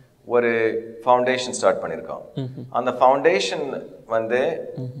ஒரு ஃபவுண்டேஷன் ஸ்டார்ட் பண்ணியிருக்கோம். அந்த ஃபவுண்டேஷன் வந்து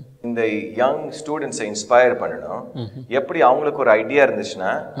இந்த யங் ஸ்டூடெண்ட்ஸை இன்ஸ்பயர் பண்ணணும். எப்படி அவங்களுக்கு ஒரு ஐடியா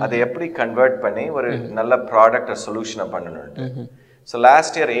இருந்துச்சுன்னா அதை எப்படி கன்வெர்ட் பண்ணி ஒரு நல்ல ப்ராடக்ட் சொல்யூஷனை பண்ணணும்ட்டு. ஸோ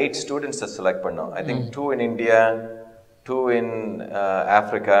லாஸ்ட் இயர் 8 ஸ்டூடெண்ட்ஸை செலக்ட் பண்ணோம். I think 2 in India, 2 in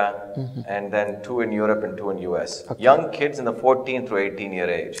Africa, and then 2 in Europe and 2 in US. Okay. Young kids in the 14 through 18 year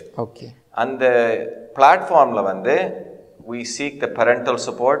age. Okay. அந்த பிளாட்ஃபார்ம்ல வந்து we seek the parental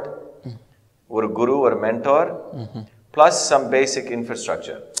support, ஒரு குரு, ஒரு mentor, plus some basic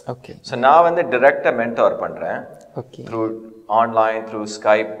infrastructure. Okay. So நான் வந்து டைரக்டா mentor பண்றேன். Okay. Through online, through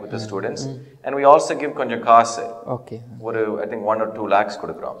Skype with the students, and we also give கொஞ்சம் காசு. Okay. ஒரு I think 1 or 2 lakhs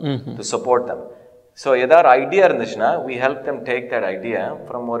கொடுக்கிறோம் to support them. So ஏதாவது ஐடியா இருந்துச்சுன்னா we help them take that idea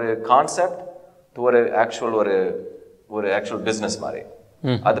from ஒரு concept to ஒரு actual business மாதிரி.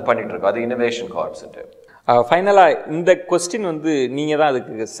 அது பண்ணிட்டு இருக்கோம். அது இனோவேஷன் கார்ப்ஸ். ஃபைனலாக இந்த கொஸ்டின் வந்து நீங்கள் தான்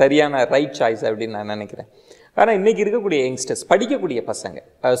அதுக்கு சரியான ரைட் சாய்ஸ் அப்படின்னு நான் நினைக்கிறேன். ஆனால் இன்றைக்கி இருக்கக்கூடிய யங்ஸ்டர்ஸ், படிக்கக்கூடிய பசங்க,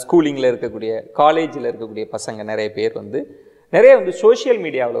 ஸ்கூலிங்கில் இருக்கக்கூடிய, காலேஜில் இருக்கக்கூடிய பசங்க நிறைய பேர் வந்து நிறைய வந்து சோஷியல்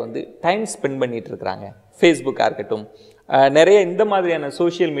மீடியாவில் வந்து டைம் ஸ்பெண்ட் பண்ணிட்டு இருக்கிறாங்க. ஃபேஸ்புக்காக இருக்கட்டும், நிறைய இந்த மாதிரியான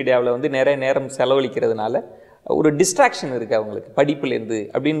சோஷியல் மீடியாவில் வந்து நிறைய நேரம் செலவழிக்கிறதுனால ஒரு டிஸ்ட்ராக்ஷன் இருக்குது அவங்களுக்கு படிப்புலேருந்து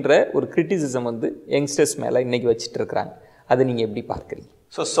அப்படின்ற ஒரு கிரிட்டிசிசம் வந்து யங்ஸ்டர்ஸ் மேலே இன்றைக்கி வச்சுட்டு இருக்கிறாங்க. அதை நீங்கள் எப்படி பார்க்குறீங்க?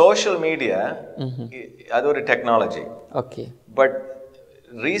 ஸோ சோஷியல் மீடியா அது ஒரு டெக்னாலஜி. ஓகே. பட்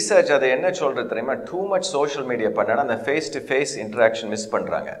ரீசர்ச் அதை என்ன சொல்கிறது தெரியுமா, டூ மச் சோஷியல் மீடியா பண்ணால் அந்த face to face interaction miss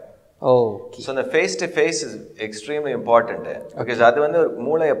பண்ணுறாங்க. ஓகே. ஸோ அந்த face to face is extremely important. Because அது வந்து ஒரு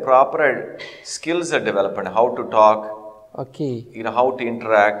மூளையை ப்ராப்பராக ஸ்கில்ஸை டெவலப் பண்ண, how to talk, okay, how to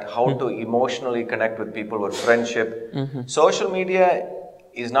interact, how to emotionally connect with people, with friendship. Social media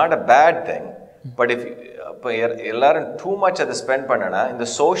is not a bad thing, but if எல்லாரும் too much அதை spend பண்ணனா இந்த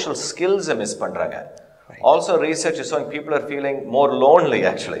social skills மிஸ் பண்றாங்க. Also research is showing people are feeling more lonely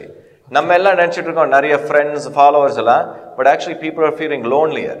actually. நம்ம எல்லாம் நினைச்சிட்டு இருக்கோம் நிறைய friends, followers எல்லாம், but actually people are feeling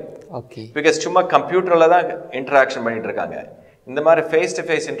lonelier. Okay. Because சும்மா கம்ப்யூட்டர்ல தான் இன்டராக்ஷன் பண்ணிட்டு இருக்காங்க. இந்த மாதிரி ஃபேஸ் டு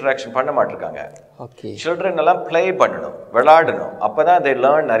ஃபேஸ் இன்டராக்ஷன் பண்ண மாட்டிருக்காங்க. ஓகே. சில்ட்ரன் எல்லாம் ப்ளே பண்ணணும், விளையாடணும், அப்பதான் they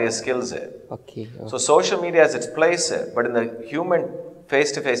learn நிறைய skills. Okay. So social media is it's place, but இந்த human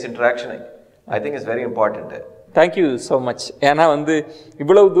face to face interaction I think is very important. Thank you so much. ஏன்னா வந்து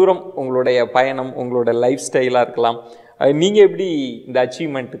இவ்வளவு தூரம் உங்களுடைய பயணம், உங்களோட லைஃப் ஸ்டைலாக இருக்கலாம், நீங்கள் எப்படி இந்த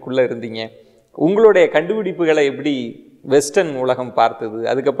அச்சீவ்மெண்ட்டுக்குள்ளே இருந்தீங்க, உங்களுடைய கண்டுபிடிப்புகளை எப்படி வெஸ்டர்ன் உலகம் பார்த்தது,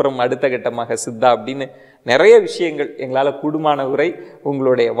 அதுக்கப்புறம் அடுத்த கட்டமாக சித்தா அப்படின்னு நிறைய விஷயங்கள் எங்களால் கூடுமான வரை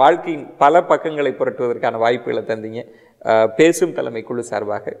உங்களுடைய வாழ்க்கையின் பல பக்கங்களை புரட்டுவதற்கான வாய்ப்புகளை தந்தீங்க. பேசும் தலைமை குழு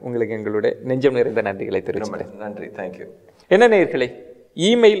சார்பாக உங்களுக்கு எங்களுடைய நெஞ்சம் நிறைந்த நன்றிகளை தெரிவிக்கிறேன். நன்றி. தேங்க்யூ. என்ன நேயர்களே,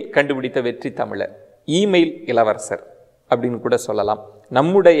 இமெயில் கண்டுபிடித்த வெற்றி தமிழர், இமெயில் இளவரசர் அப்படின்னு கூட சொல்லலாம்.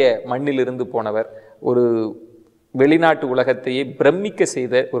 நம்முடைய மண்ணிலிருந்து போனவர், ஒரு வெளிநாட்டு உலகத்தையே பிரமிக்க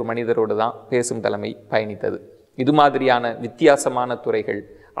செய்த ஒரு மனிதரோடு தான் பேசும் தலைமை பயணித்தது. இது மாதிரியான வித்தியாசமான துறைகள்,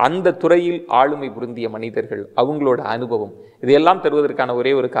 அந்த துறையில் ஆளுமை புரிந்திய மனிதர்கள், அவங்களோட அனுபவம், இதையெல்லாம் தருவதற்கான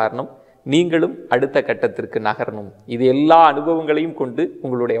ஒரே ஒரு காரணம், நீங்களும் அடுத்த கட்டத்திற்கு நகரணும், இது எல்லா அனுபவங்களையும் கொண்டு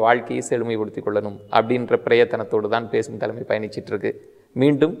உங்களுடைய வாழ்க்கையை செழுமைப்படுத்திக் கொள்ளணும் அப்படின்ற பிரயத்தனத்தோடு தான் பேசும் தலைமை பயணிச்சிட்டு இருக்கு.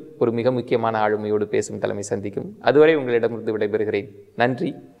 மீண்டும் ஒரு மிக முக்கியமான ஆளுமையோடு பேசும் தலைமை சந்திக்கும். அதுவரை உங்களிடமிருந்து விடைபெறுகிறேன்.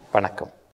 நன்றி, வணக்கம்.